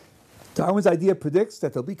 Darwin's idea predicts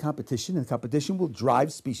that there'll be competition, and competition will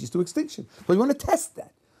drive species to extinction. But you want to test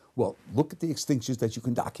that. Well, look at the extinctions that you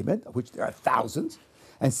can document, of which there are thousands,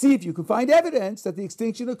 and see if you can find evidence that the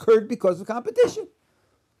extinction occurred because of competition.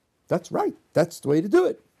 That's right. That's the way to do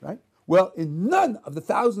it, right? Well, in none of the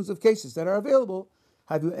thousands of cases that are available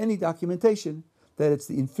have you any documentation that it's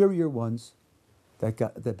the inferior ones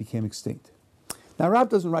that became extinct. Now, Rob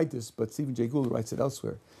doesn't write this, but Stephen Jay Gould writes it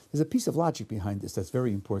elsewhere. There's a piece of logic behind this that's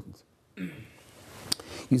very important.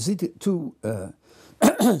 You see two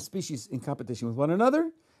species in competition with one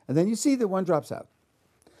another, and then you see that one drops out.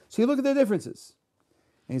 So you look at their differences,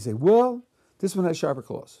 and you say, well, this one has sharper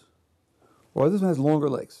claws, or this one has longer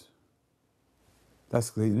legs.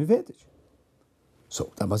 That's clearly an advantage.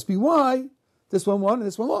 So that must be why this one won and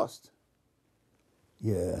this one lost.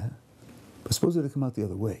 Yeah, but suppose it had come out the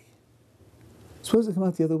other way. Suppose it come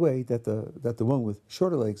out the other way, that the one with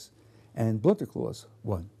shorter legs and blunter claws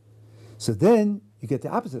won. So then you get the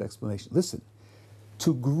opposite explanation. Listen,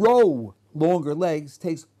 to grow longer legs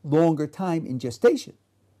takes longer time in gestation.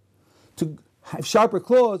 To have sharper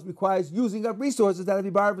claws requires using up resources that have to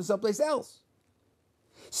be borrowed from someplace else.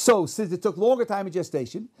 So since it took longer time in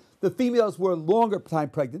gestation, the females were longer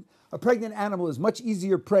time pregnant. A pregnant animal is much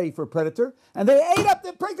easier prey for a predator, and they ate up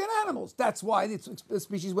the pregnant animals. That's why the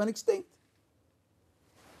species went extinct.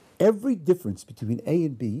 Every difference between A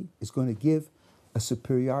and B is going to give a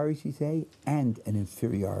superiority to A and an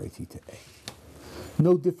inferiority to A.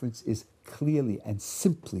 No difference is clearly and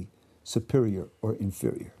simply superior or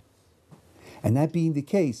inferior. And that being the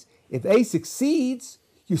case, if A succeeds,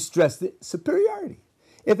 you stress the superiority.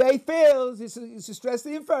 If A fails, you stress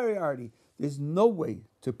the inferiority. There's no way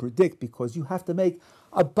to predict because you have to make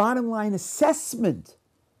a bottom line assessment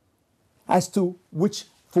as to which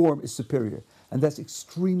form is superior. And that's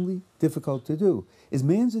extremely difficult to do. Is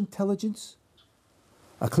man's intelligence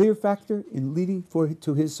a clear factor in leading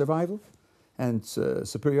to his survival and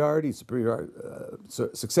superiority,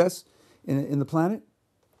 success in the planet?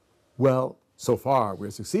 Well, so far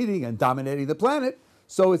we're succeeding and dominating the planet,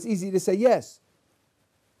 so it's easy to say yes.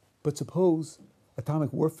 But suppose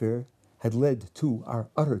atomic warfare had led to our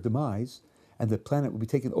utter demise and the planet would be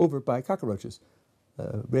taken over by cockroaches.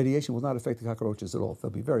 Radiation will not affect the cockroaches at all.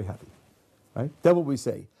 They'll be very happy. Right? Then what we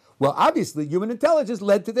say? Well, obviously, human intelligence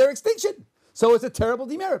led to their extinction. So it's a terrible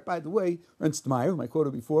demerit. By the way, Ernst Mayr, whom I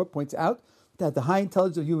quoted before, points out that the high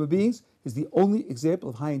intelligence of human beings is the only example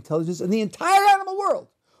of high intelligence in the entire animal world,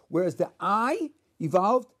 whereas the eye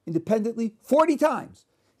evolved independently 40 times.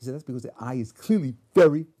 He said that's because the eye is clearly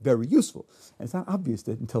very, very useful. And it's not obvious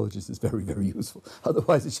that intelligence is very, very useful.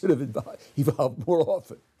 Otherwise, it should have evolved more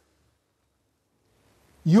often.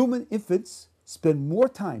 Human infants spend more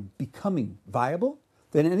time becoming viable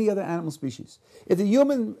than any other animal species. If the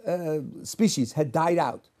human species had died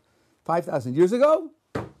out 5,000 years ago,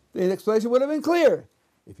 the explanation would have been clear.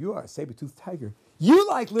 If you are a saber-toothed tiger, you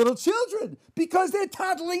like little children because they're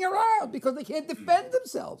toddling around, because they can't defend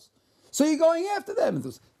themselves. So you're going after them.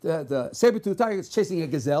 The saber-toothed tiger that's chasing a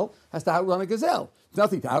gazelle has to outrun a gazelle.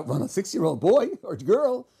 Nothing to outrun a 6-year-old boy or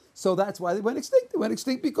girl. So that's why they went extinct. They went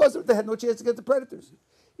extinct because they had no chance to get the predators.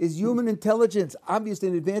 Is human intelligence obviously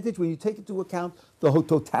an advantage when you take into account the whole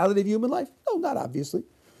totality of human life? No, not obviously.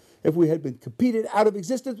 If we had been competed out of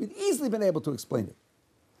existence, we'd easily been able to explain it.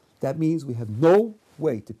 That means we have no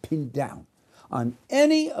way to pin down on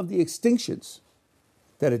any of the extinctions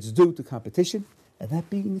that it's due to competition, and that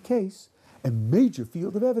being the case, a major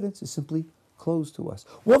field of evidence is simply closed to us.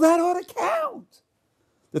 Well, that ought to count.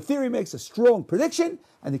 The theory makes a strong prediction,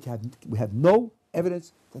 and we have no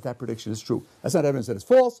evidence that that prediction is true. That's not evidence that it's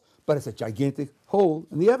false, but it's a gigantic hole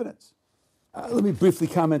in the evidence. Let me briefly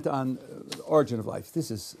comment on the origin of life.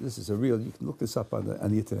 This is a real, you can look this up on the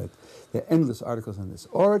internet. There are endless articles on this.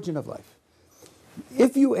 Origin of life.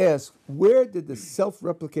 If you ask, where did the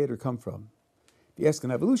self-replicator come from? If you ask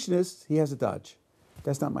an evolutionist, he has a dodge.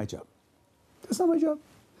 That's not my job. That's not my job.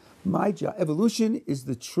 My job, evolution is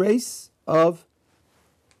the trace of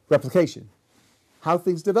replication. How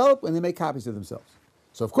things develop when they make copies of themselves.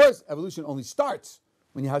 So of course, evolution only starts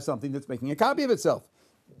when you have something that's making a copy of itself.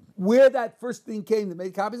 Where that first thing came that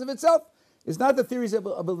made copies of itself is not the theories of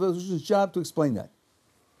evolution's job to explain that.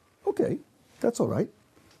 Okay, that's all right.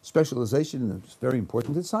 Specialization is very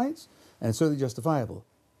important in science, and it's certainly justifiable.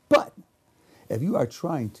 But if you are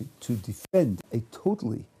trying to defend a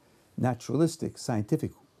totally naturalistic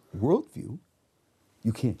scientific worldview,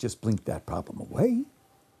 you can't just blink that problem away.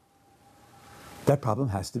 That problem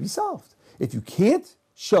has to be solved. If you can't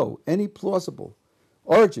show any plausible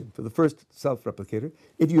origin for the first self-replicator,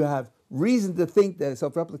 if you have reason to think that a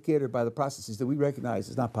self-replicator by the processes that we recognize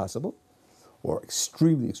is not possible, or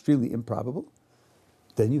extremely, extremely improbable,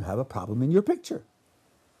 then you have a problem in your picture.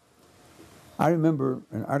 I remember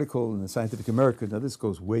an article in the Scientific American, now this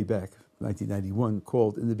goes way back, 1991,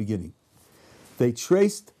 called In the Beginning. They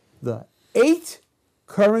traced the 8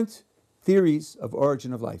 current theories of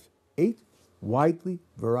origin of life. 8 widely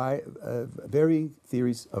varying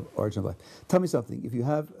theories of origin of life. Tell me something. If you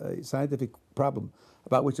have a scientific problem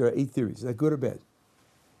about which there are 8 theories, is that good or bad?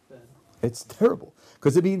 Bad. It's terrible.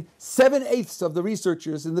 Because it means 7/8 of the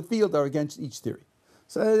researchers in the field are against each theory.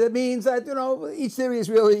 So that means that, each theory is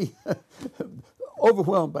really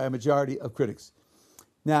overwhelmed by a majority of critics.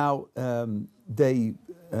 Now, they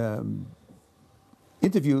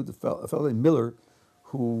interviewed a fellow named Miller,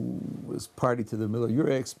 who was party to the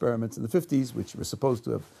Miller-Urey experiments in the 50s, which were supposed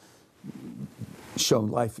to have shown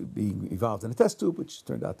life being evolved in a test tube, which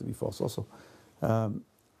turned out to be false also. And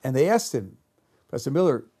they asked him, Professor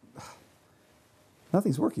Miller,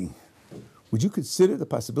 nothing's working. Would you consider the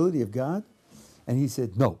possibility of God? And he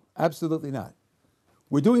said, no, absolutely not.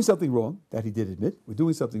 We're doing something wrong, that he did admit. We're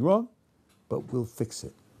doing something wrong, but we'll fix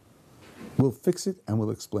it. We'll fix it and we'll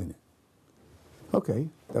explain it. Okay,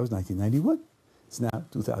 that was 1991. It's now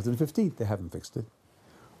 2015. They haven't fixed it.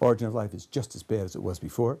 Origin of life is just as bad as it was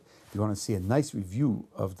before. If you want to see a nice review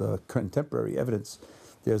of the contemporary evidence,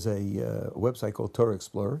 there's a website called Torah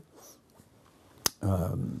Explorer.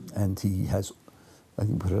 And he has, I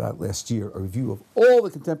think put it out last year, a review of all the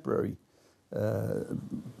contemporary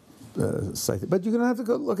sites. But you're going to have to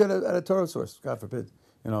go look at a Torah source, God forbid.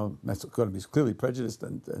 that's going to be clearly prejudiced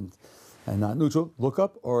and not neutral. Look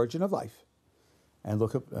up Origin of Life, and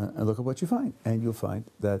look up what you find, and you'll find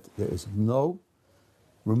that there is no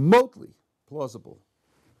remotely plausible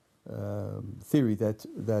theory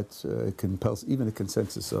that compels even a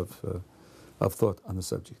consensus of thought on the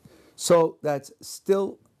subject. So that's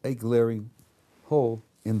still a glaring hole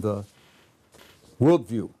in the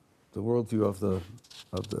worldview of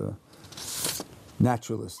the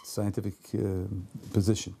naturalist scientific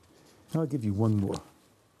position. I'll give you one more.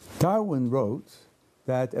 Darwin wrote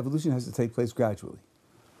that evolution has to take place gradually.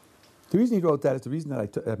 The reason he wrote that is the reason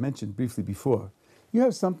that I mentioned briefly before. You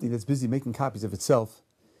have something that's busy making copies of itself.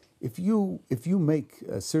 If you make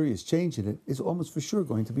a serious change in it, it's almost for sure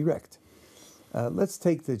going to be wrecked. Let's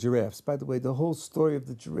take the giraffes. By the way, the whole story of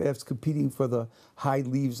the giraffes competing for the high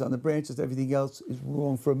leaves on the branches, everything else is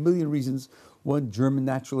wrong for a million reasons. One German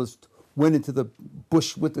naturalist went into the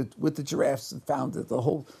bush with the giraffes and found that the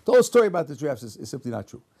whole story about the giraffes is simply not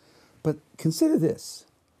true. But consider this.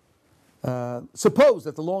 Suppose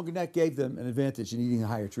that the longer neck gave them an advantage in eating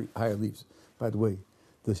higher leaves. By the way,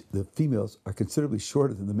 the females are considerably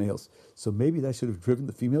shorter than the males, so maybe that should have driven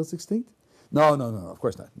the females extinct? No, of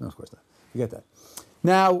course not. No, of course not. Forget that.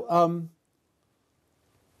 Now,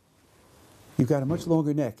 you've got a much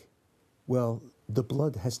longer neck. Well, the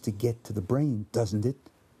blood has to get to the brain, doesn't it?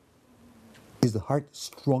 Is the heart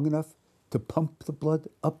strong enough to pump the blood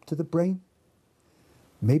up to the brain?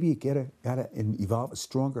 Maybe you gotta evolve a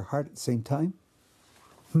stronger heart at the same time.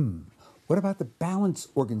 What about the balance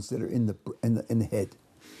organs that are in the head?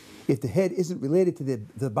 If the head isn't related to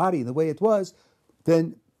the body in the way it was,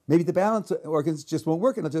 then maybe the balance organs just won't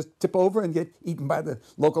work and they'll just tip over and get eaten by the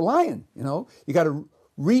local lion. You got to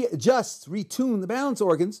retune the balance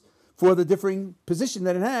organs for the differing position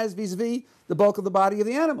that it has vis-a-vis the bulk of the body of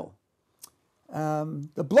the animal.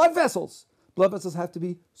 The blood vessels have to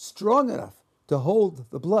be strong enough to hold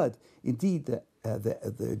the blood. Indeed,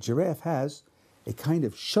 the giraffe has a kind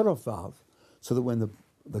of shut-off valve, so that when the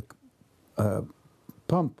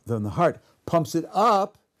heart pumps it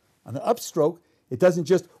up on the upstroke, it doesn't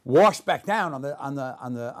just wash back down on the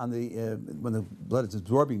when the blood is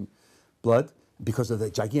absorbing blood because of the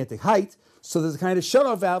gigantic height. So there's a kind of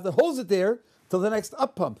shut-off valve that holds it there till the next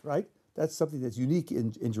up pump. Right? That's something that's unique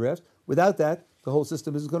in giraffes. Without that, the whole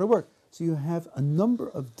system isn't going to work. So you have a number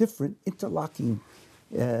of different interlocking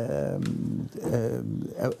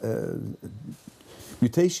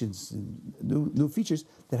mutations, new features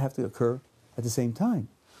that have to occur at the same time.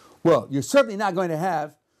 Well, you're certainly not going to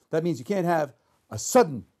have, that means you can't have a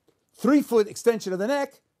sudden 3-foot extension of the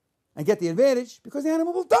neck and get the advantage because the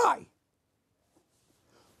animal will die.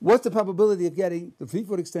 What's the probability of getting the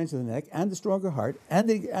 3-foot extension of the neck and the stronger heart and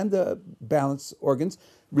the balance organs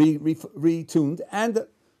retuned and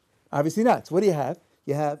obviously not. So what do you have?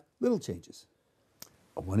 You have little changes.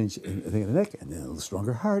 A 1-inch thing in the neck, and then a little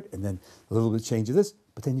stronger heart, and then a little bit change of this.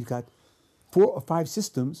 But then you've got 4 or 5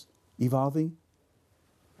 systems evolving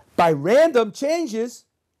by random changes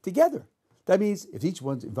together. That means if each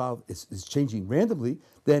one's involved is changing randomly,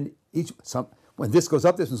 then when this goes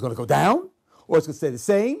up, this one's going to go down, or it's going to stay the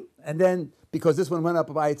same. And then because this one went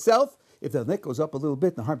up by itself, if the neck goes up a little bit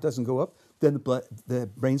and the heart doesn't go up, then the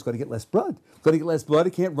brain's going to get less blood. It's going to get less blood.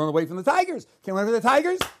 It can't run away from the tigers. Can't run from the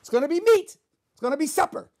tigers. It's going to be meat. It's going to be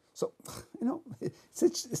supper. So,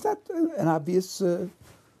 it's not an obvious.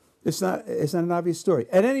 It's not an obvious story.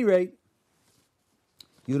 At any rate,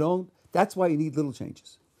 That's why you need little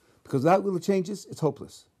changes, because without little changes, it's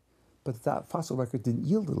hopeless. But the fossil record didn't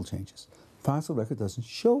yield little changes. Fossil record doesn't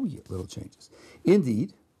show you little changes.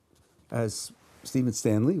 Indeed, as Stephen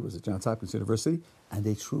Stanley was at Johns Hopkins University and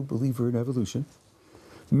a true believer in evolution,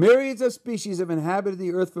 myriads of species have inhabited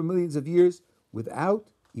the earth for millions of years without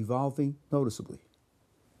evolving noticeably.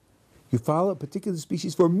 You follow a particular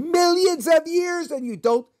species for millions of years and you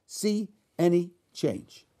don't see any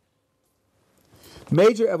change.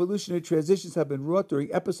 Major evolutionary transitions have been wrought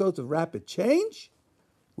during episodes of rapid change,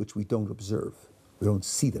 which we don't observe. We don't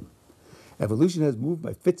see them. Evolution has moved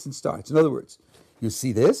by fits and starts. In other words, you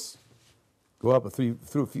see this, go up through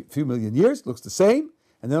a few million years, looks the same,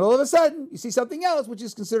 and then all of a sudden, you see something else which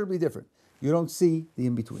is considerably different. You don't see the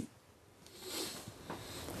in-between.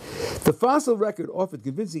 The fossil record offered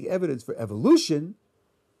convincing evidence for evolution,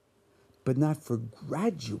 but not for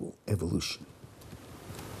gradual evolution.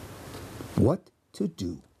 What to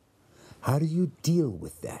do? How do you deal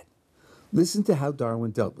with that? Listen to how Darwin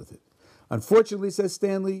dealt with it. Unfortunately, says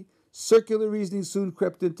Stanley, circular reasoning soon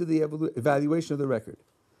crept into the evaluation of the record.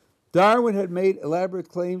 Darwin had made elaborate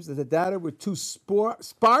claims that the data were too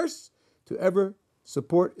sparse to ever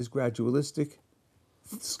support his gradualistic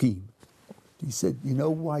scheme. He said, you know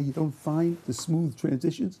why you don't find the smooth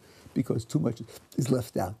transitions? Because too much is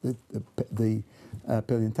left out. The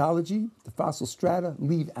paleontology, the fossil strata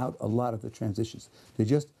leave out a lot of the transitions. They're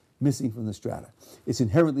just missing from the strata. It's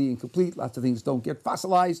inherently incomplete. Lots of things don't get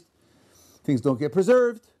fossilized. Things don't get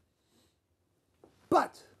preserved.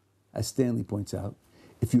 But, as Stanley points out,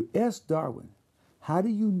 if you ask Darwin, how do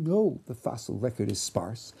you know the fossil record is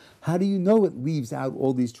sparse? How do you know it leaves out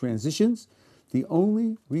all these transitions? The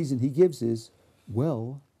only reason he gives is,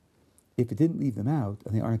 well, if it didn't leave them out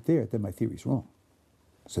and they aren't there, then my theory's wrong.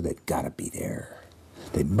 So they've got to be there.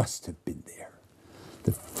 They must have been there.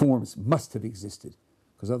 The forms must have existed,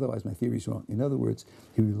 because otherwise my theory's wrong. In other words,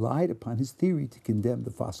 he relied upon his theory to condemn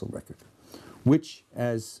the fossil record, which,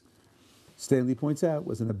 as Stanley points out,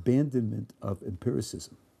 was an abandonment of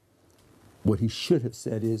empiricism. What he should have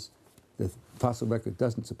said is, the fossil record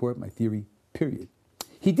doesn't support my theory, period.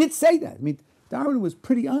 He did say that. I mean, Darwin was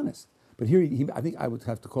pretty honest. But here, I think I would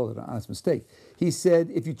have to call it an honest mistake. He said,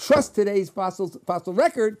 if you trust today's fossil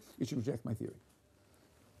record, you should reject my theory.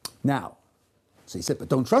 Now, so he said, but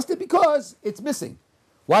don't trust it because it's missing.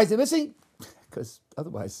 Why is it missing? Because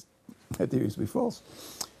otherwise, that theory would be false.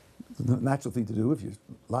 The natural thing to do, if you're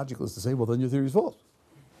logical, is to say, well, then your theory is false.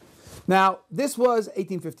 Now, this was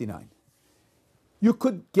 1859. You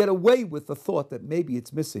could get away with the thought that maybe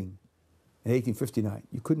it's missing in 1859.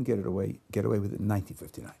 You couldn't get away with it in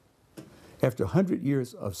 1959. After 100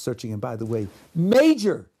 years of searching, and by the way,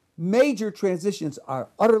 major transitions are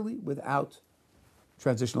utterly without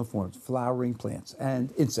transitional forms, flowering plants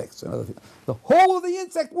and insects and other things. The whole of the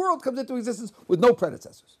insect world comes into existence with no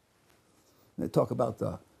predecessors. And they talk about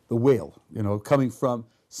the whale, coming from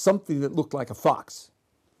something that looked like a fox.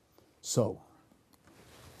 So,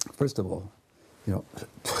 first of all,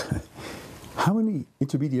 how many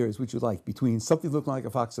intermediaries would you like between something looking like a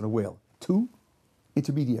fox and a whale? 2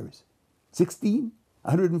 intermediaries. 16?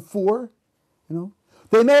 104?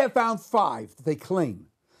 They may have found 5 that they claim.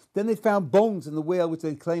 Then they found bones in the whale which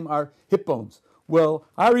they claim are hip bones. Well,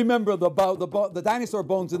 I remember the dinosaur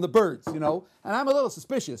bones in the birds, and I'm a little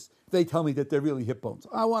suspicious if they tell me that they're really hip bones.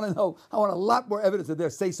 I want to know. I want a lot more evidence that they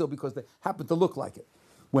say so because they happen to look like it.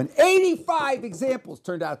 When 85 examples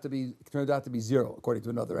turned out to be 0, according to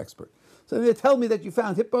another expert. So they tell me that you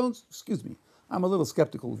found hip bones? Excuse me, I'm a little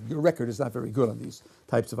skeptical. Your record is not very good on these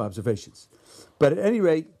types of observations. But at any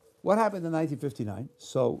rate, what happened in 1959?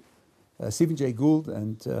 So Stephen Jay Gould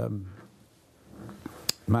and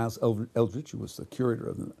Miles Eldridge, who was the curator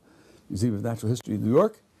of the Museum of Natural History in New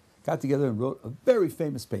York, got together and wrote a very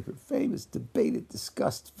famous paper, famous, debated,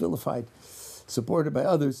 discussed, vilified, supported by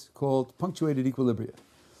others, called Punctuated Equilibria.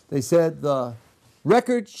 They said the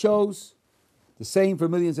record shows the same for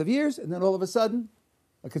millions of years, and then all of a sudden,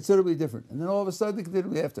 considerably different. And then all of a sudden,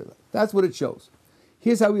 considerably after. That's what it shows.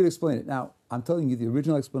 Here's how we would explain it. Now, I'm telling you the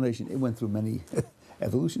original explanation. It went through many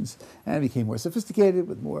evolutions and became more sophisticated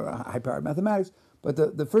with more high-powered mathematics. But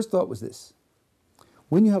the first thought was this.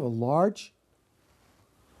 When you have a large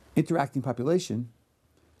interacting population,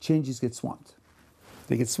 changes get swamped.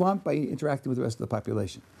 They get swamped by interacting with the rest of the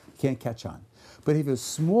population. You can't catch on. But if you have a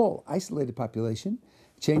small, isolated population,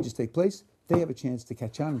 changes take place, they have a chance to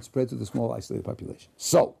catch on and spread through the small, isolated population.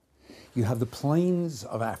 So, you have the plains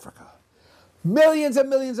of Africa. Millions and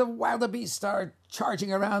millions of wildebeest start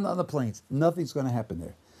charging around on the plains. Nothing's going to happen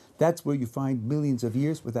there. That's where you find millions of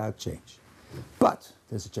years without change. But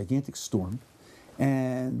there's a gigantic storm,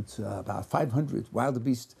 and about 500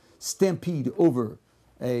 wildebeest stampede over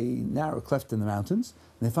a narrow cleft in the mountains,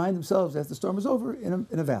 and they find themselves, as the storm is over, in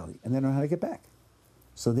a valley, and they don't know how to get back.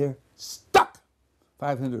 So they're stuck.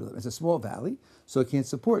 500 of them. It's a small valley, so it can't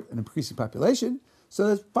support an increasing population. So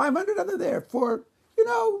there's 500 of them there for,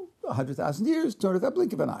 100,000 years, 200,000,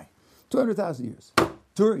 blink of an eye, 200,000 years.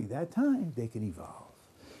 During that time, they can evolve.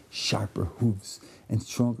 Sharper hooves and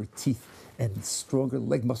stronger teeth and stronger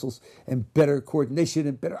leg muscles and better coordination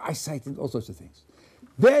and better eyesight and all sorts of things.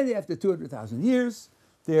 Then, after 200,000 years,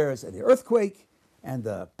 there's an earthquake, and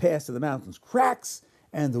the pass of the mountains cracks,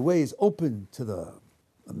 and the way is open to the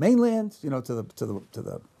mainland, to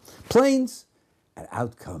the plains, and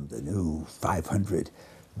out come the new 500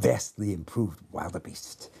 vastly improved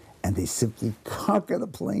wildebeest. And they simply conquer the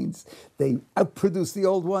plains. They outproduce the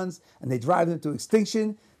old ones, and they drive them to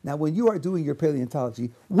extinction. Now, when you are doing your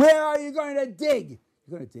paleontology, where are you going to dig?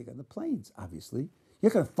 You're going to dig on the plains, obviously.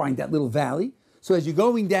 You're going to find that little valley. So as you're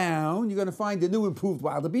going down, you're going to find the new improved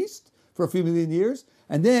wildebeest for a few million years.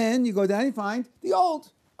 And then you go down and find the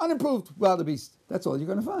old, unimproved wildebeest. That's all you're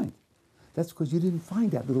going to find. That's because you didn't find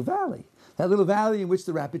that little valley in which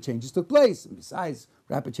the rapid changes took place. And besides,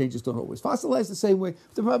 rapid changes don't always fossilize the same way.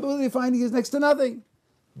 The probability of finding is next to nothing.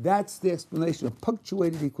 That's the explanation of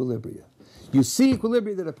punctuated equilibria. You see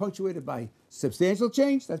equilibria that are punctuated by substantial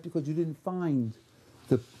change, that's because you didn't find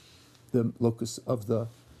the locus of the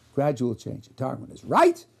gradual change. Darwin is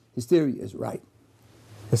right, his theory is right.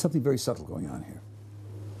 There's something very subtle going on here.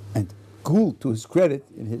 And Gould, to his credit,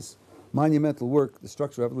 in his monumental work, The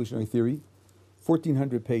Structure of Evolutionary Theory,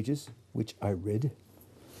 1,400 pages, which I read.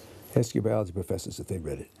 Ask your biology professors if they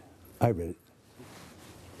read it. I read it.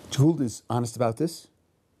 Gould is honest about this.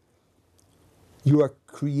 You are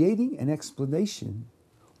creating an explanation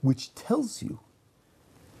which tells you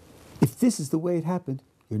if this is the way it happened,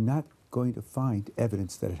 you're not going to find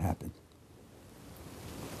evidence that it happened.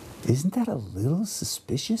 Isn't that a little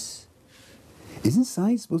suspicious? Isn't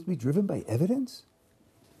science supposed to be driven by evidence?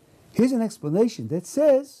 Here's an explanation that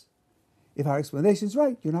says, if our explanation is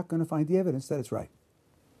right, you're not going to find the evidence that it's right.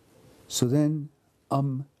 So then,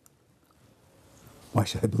 why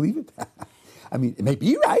should I believe it? I mean, it may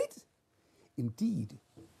be right. Indeed,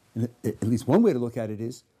 at least one way to look at it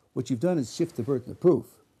is, what you've done is shift the burden of proof.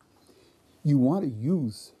 You want to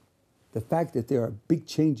use the fact that there are big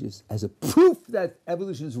changes as a proof that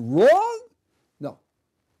evolution is wrong? No.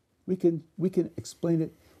 We can explain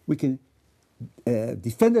it. We can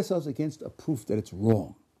defend ourselves against a proof that it's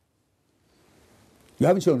wrong. You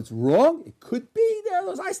haven't shown it's wrong. It could be there are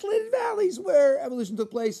those isolated valleys where evolution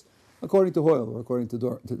took place according to Hoyle or according to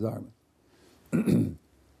Darwin.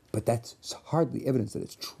 But that's hardly evidence that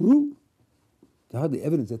it's true. Hardly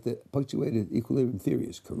evidence that the punctuated equilibrium theory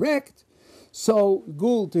is correct. So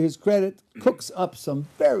Gould, to his credit, cooks up some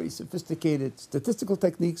very sophisticated statistical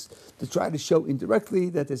techniques to try to show indirectly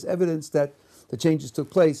that there's evidence that the changes took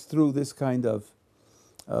place through this kind of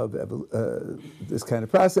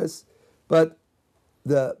process. But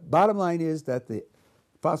the bottom line is that the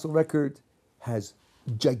fossil record has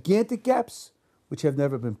gigantic gaps which have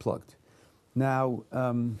never been plugged. Now,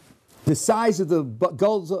 the size of the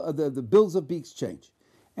bills of beaks change,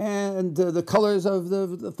 and the colors of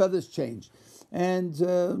the feathers change, and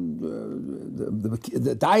the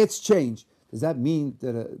diets change. Does that mean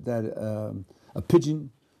that a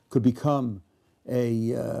pigeon could become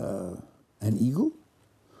an eagle?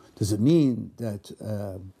 Does it mean that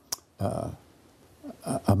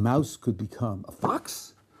a mouse could become a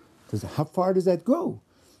fox? How far does that go?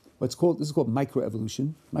 This is called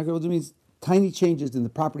microevolution. Microevolution means tiny changes in the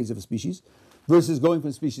properties of a species versus going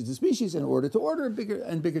from species to species and order to order,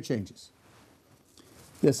 bigger changes.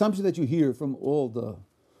 The assumption that you hear from all the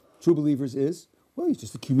true believers is, well, you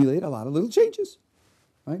just accumulate a lot of little changes,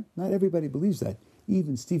 right? Not everybody believes that.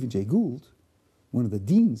 Even Stephen Jay Gould, one of the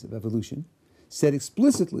deans of evolution, said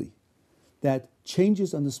explicitly that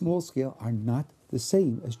changes on the small scale are not the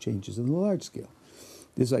same as changes on the large scale.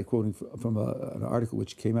 This is like quoting from an article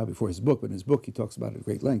which came out before his book, but in his book he talks about it at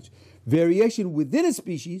great length. Variation within a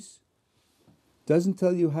species doesn't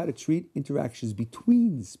tell you how to treat interactions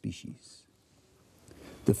between species.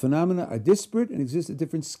 The phenomena are disparate and exist at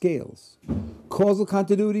different scales. Causal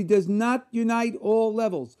continuity does not unite all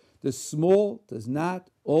levels. The small does not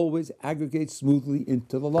always aggregate smoothly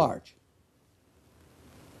into the large.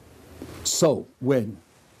 So when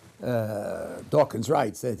Dawkins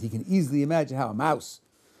writes that he can easily imagine how a mouse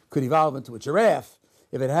could evolve into a giraffe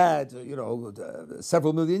if it had,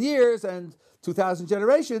 several million years and 2,000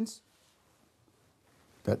 generations.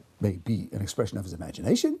 That may be an expression of his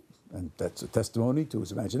imagination, and that's a testimony to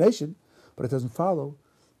his imagination, but it doesn't follow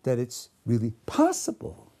that it's really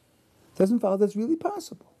possible. It doesn't follow that it's really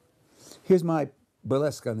possible. Here's my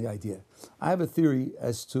burlesque on the idea. I have a theory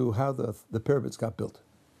as to how the pyramids got built.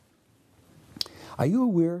 Are you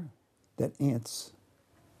aware that ants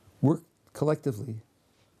work collectively,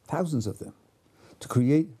 thousands of them, to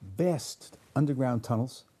create vast underground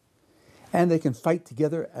tunnels, and they can fight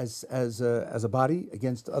together as a body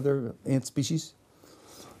against other ant species,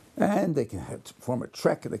 and they can form a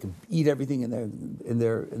trek, and they can eat everything in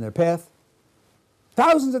their path.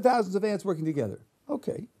 Thousands and thousands of ants working together.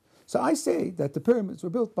 Okay, so I say that the pyramids were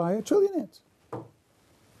built by 1 trillion ants.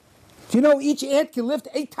 Do you know each ant can lift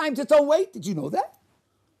 8 times its own weight? Did you know that?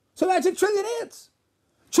 So that's 1 trillion ants.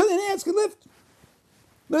 1 trillion ants can lift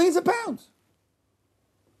millions of pounds.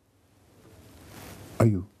 Are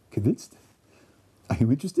you convinced? Are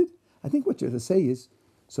you interested? I think what you're to say is,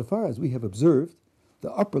 so far as we have observed,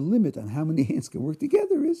 the upper limit on how many ants can work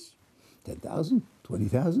together is 10,000,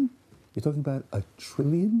 20,000. You're talking about 1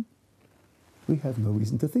 trillion? We have no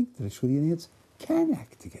reason to think that 1 trillion ants can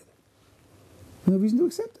act together. No reason to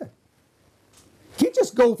accept that. You can't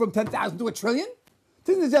just go from 10,000 to 1 trillion.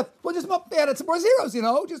 Well, just add some more zeros,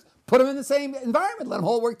 just put them in the same environment, let them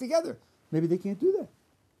all work together. Maybe they can't do that.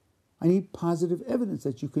 I need positive evidence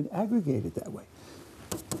that you can aggregate it that way.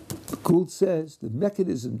 Gould says the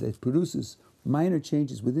mechanism that produces minor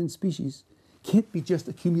changes within species can't be just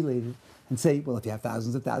accumulated and say, well, if you have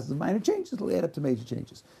thousands and thousands of minor changes, it'll add up to major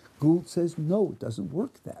changes. Gould says, no, it doesn't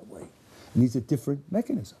work that way. It needs a different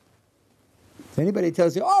mechanism. If anybody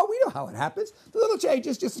tells you, oh, we know how it happens, the little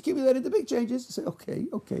changes just accumulate into big changes, you say,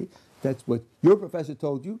 okay, that's what your professor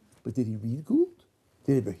told you, but did he read Gould?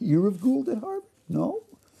 Did he ever hear of Gould at Harvard? No?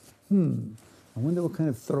 I wonder what kind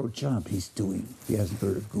of thorough job he's doing if he hasn't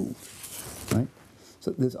heard of Gould, right?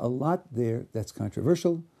 So there's a lot there that's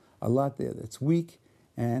controversial, a lot there that's weak,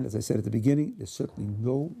 and as I said at the beginning, there's certainly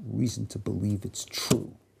no reason to believe it's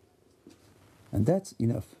true. And that's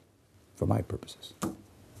enough for my purposes.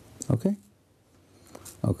 Okay?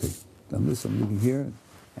 Okay. I'm leaving here,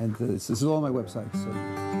 and this is all on my website.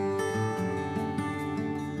 So.